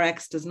name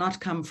HIRAX does not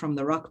come from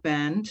the rock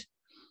band.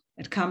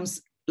 It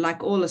comes,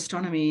 like all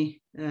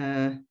astronomy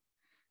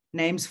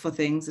names for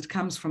things, it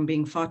comes from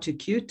being far too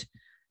cute.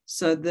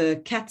 So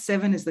the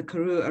CAT-7 is the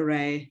Karoo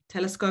array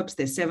telescopes.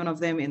 There's 7 of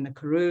them in the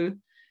Karoo.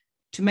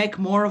 To make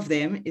more of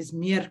them is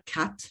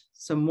Meerkat,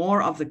 so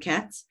more of the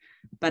cats.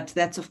 But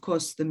that's, of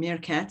course, the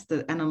meerkat,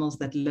 the animals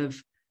that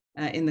live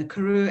in the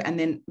Karoo. And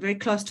then very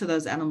close to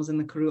those animals in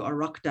the Karoo are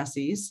rock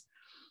dussies,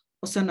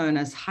 also known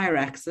as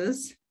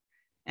hyraxes,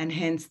 and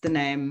hence the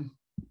name.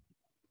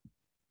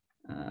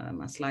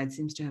 My slide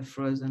seems to have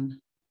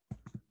frozen.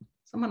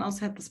 Someone else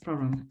had this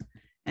problem.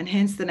 And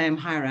hence the name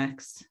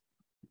hyrax.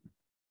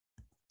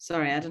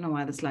 Sorry, I don't know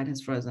why the slide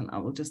has frozen. I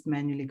will just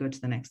manually go to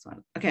the next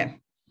one. Okay,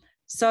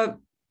 so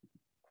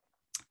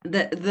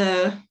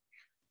the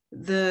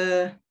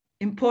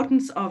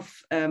importance of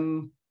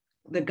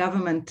the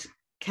government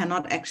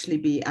cannot actually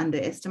be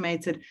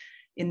underestimated.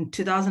 In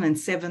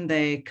 2007,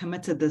 they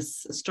committed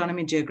this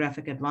Astronomy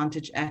Geographic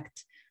Advantage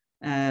Act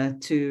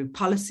to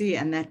policy,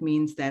 and that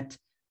means that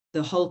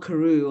the whole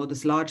Karoo, or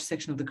this large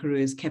section of the Karoo,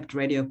 is kept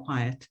radio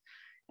quiet.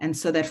 And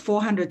so that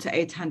 400 to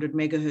 800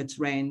 megahertz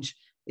range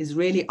is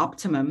really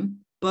optimum,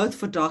 both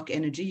for dark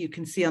energy. You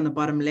can see on the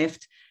bottom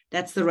left,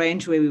 that's the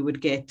range where we would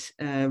get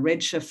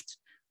redshift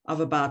of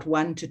about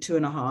 1 to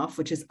 2.5,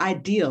 which is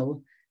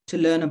ideal to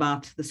learn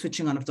about the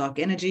switching on of dark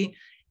energy.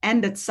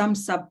 And at some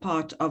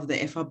subpart of the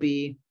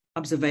FRB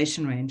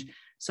observation range.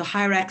 So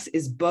HIRAX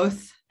is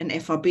both an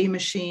FRB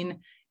machine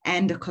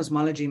and a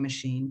cosmology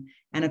machine,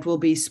 and it will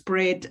be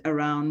spread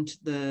around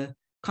the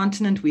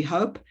continent, we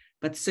hope,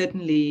 but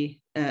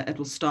certainly it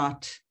will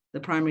start, the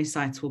primary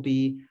sites will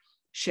be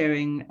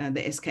sharing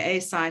the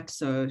SKA site,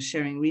 so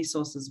sharing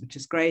resources, which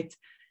is great.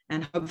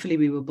 And hopefully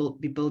we will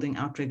be building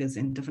outriggers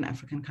in different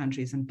African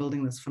countries and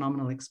building this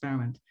phenomenal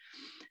experiment.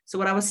 So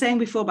what I was saying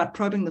before about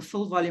probing the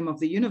full volume of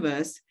the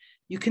universe,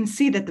 you can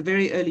see that the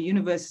very early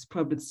universe is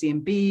probed with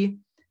CMB,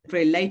 the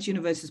very late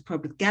universe is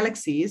probed with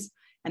galaxies,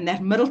 and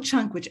that middle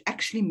chunk, which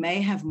actually may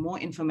have more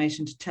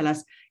information to tell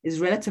us, is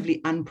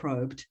relatively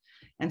unprobed.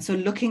 And so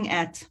looking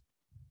at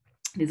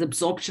these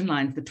absorption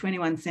lines, the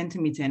 21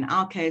 centimeter in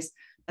our case,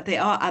 but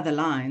there are other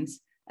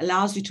lines,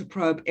 allows you to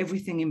probe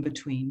everything in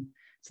between.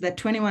 So that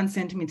 21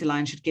 centimeter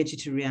line should get you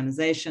to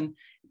reionization,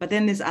 but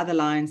then there's other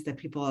lines that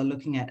people are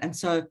looking at. And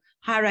so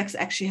HIRAX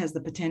actually has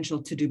the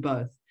potential to do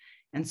both.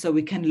 And so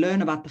we can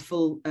learn about the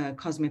full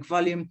cosmic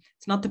volume.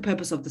 It's not the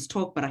purpose of this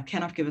talk, but I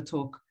cannot give a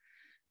talk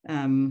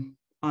on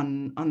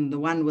the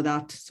one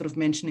without sort of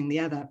mentioning the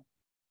other.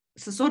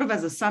 So sort of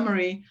as a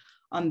summary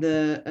on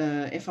the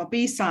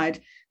FRB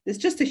side, there's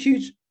just a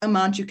huge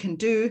amount you can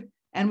do.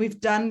 And we've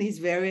done these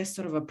various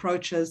sort of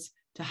approaches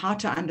to how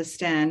to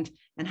understand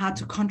and how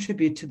to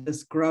contribute to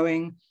this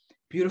growing,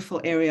 beautiful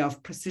area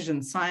of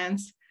precision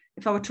science.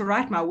 If I were to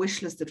write my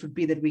wish list, it would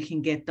be that we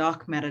can get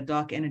dark matter,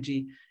 dark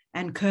energy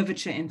and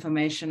curvature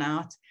information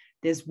out.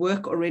 There's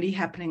work already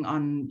happening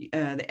on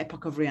the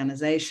epoch of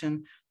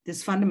reionization.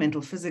 There's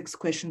fundamental physics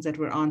questions that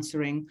we're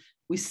answering.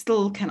 We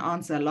still can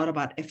answer a lot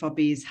about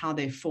FRBs, how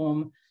they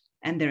form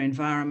and their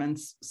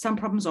environments. Some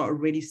problems are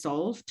already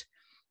solved.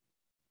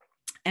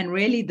 And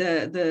really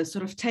the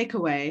sort of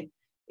takeaway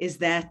is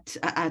that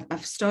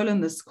I've stolen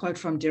this quote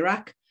from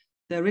Dirac.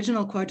 The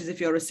original quote is, if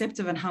you're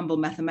receptive and humble,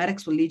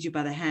 mathematics will lead you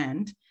by the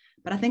hand.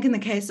 But I think in the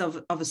case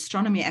of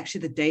astronomy,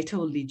 actually the data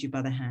will lead you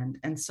by the hand.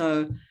 And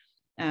so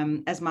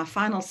as my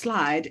final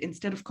slide,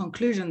 instead of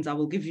conclusions, I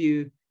will give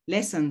you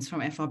lessons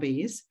from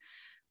FRBs,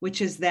 which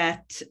is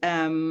that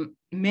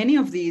many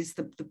of these,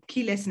 the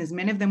key lesson is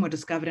many of them were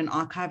discovered in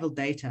archival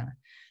data.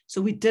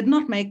 So we did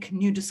not make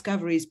new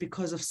discoveries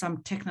because of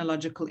some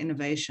technological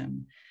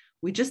innovation.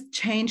 We just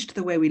changed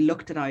the way we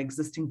looked at our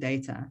existing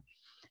data.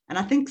 And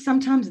I think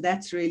sometimes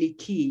that's really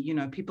key. You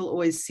know, people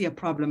always see a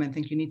problem and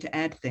think you need to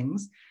add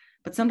things,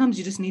 but sometimes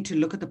you just need to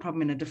look at the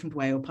problem in a different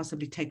way, or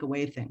possibly take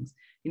away things.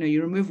 You know,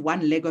 you remove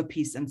one Lego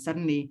piece and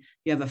suddenly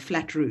you have a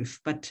flat roof,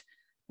 but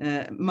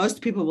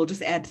most people will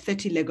just add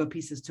 30 Lego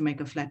pieces to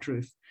make a flat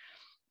roof.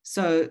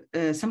 So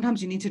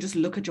sometimes you need to just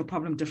look at your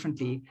problem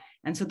differently.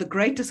 And so the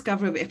great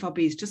discovery of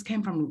FRBs just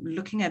came from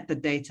looking at the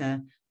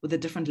data with a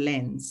different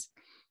lens.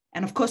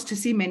 And of course, to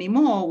see many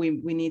more, we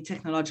need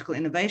technological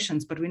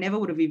innovations, but we never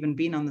would have even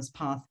been on this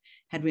path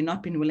had we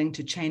not been willing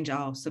to change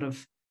our sort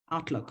of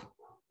outlook.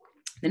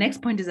 The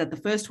next point is that the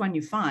first one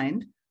you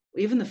find,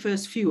 even the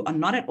first few, are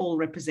not at all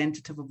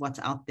representative of what's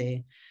out there.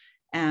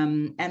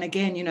 And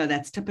again, you know,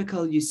 that's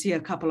typical. You see a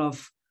couple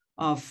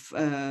of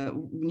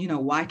you know,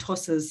 white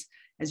horses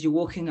as you're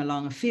walking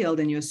along a field,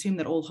 and you assume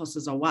that all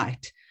horses are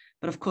white.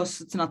 But of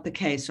course, it's not the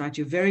case, right?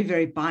 You're very,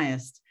 very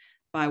biased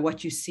by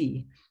what you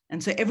see.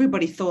 And so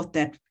everybody thought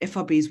that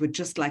FRBs were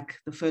just like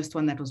the first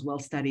one that was well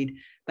studied,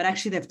 but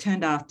actually they've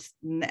turned out,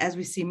 as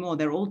we see more,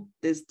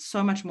 there's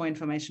so much more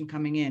information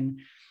coming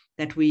in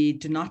that we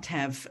do not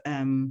have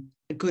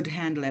a good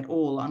handle at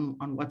all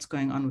on what's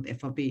going on with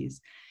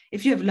FRBs.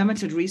 If you have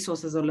limited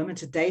resources or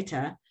limited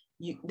data,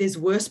 there's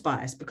worse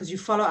bias because you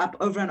follow up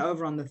over and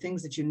over on the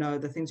things that you know,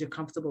 the things you're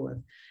comfortable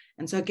with.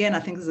 And so again,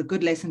 I think there's a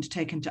good lesson to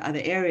take into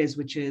other areas,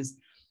 which is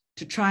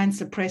to try and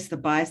suppress the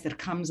bias that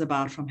comes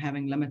about from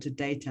having limited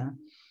data.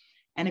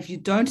 And if you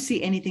don't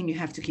see anything, you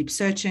have to keep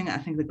searching. I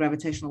think the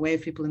gravitational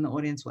wave people in the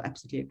audience will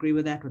absolutely agree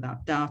with that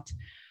without doubt.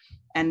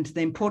 And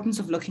the importance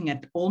of looking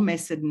at all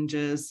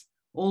messengers,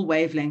 all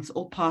wavelengths,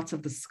 all parts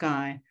of the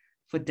sky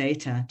for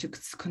data, to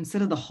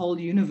consider the whole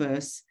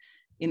universe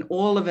in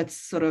all of its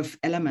sort of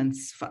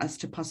elements for us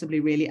to possibly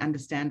really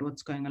understand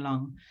what's going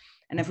along.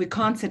 And if we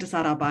can't set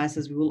aside our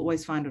biases, we will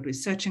always find what we're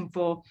searching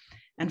for.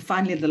 And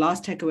finally, the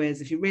last takeaway is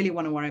if you really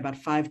want to worry about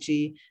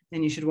 5G,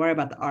 then you should worry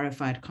about the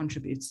RFI it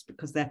contributes,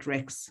 because that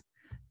wrecks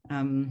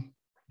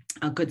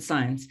our good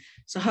science.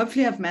 So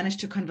hopefully I've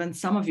managed to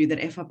convince some of you that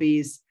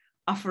FRBs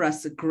offer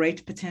us a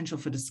great potential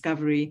for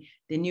discovery.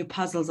 There are new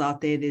puzzles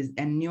out there,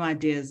 and new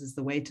ideas is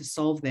the way to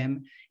solve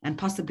them, and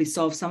possibly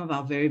solve some of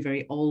our very,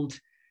 very old,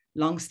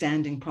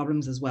 long-standing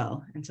problems as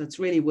well. And so it's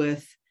really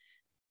worth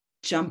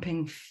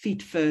jumping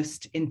feet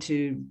first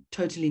into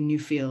totally new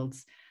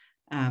fields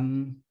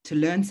to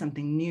learn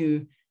something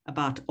new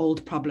about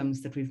old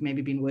problems that we've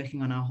maybe been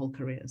working on our whole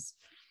careers.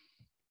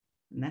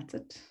 And that's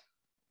it.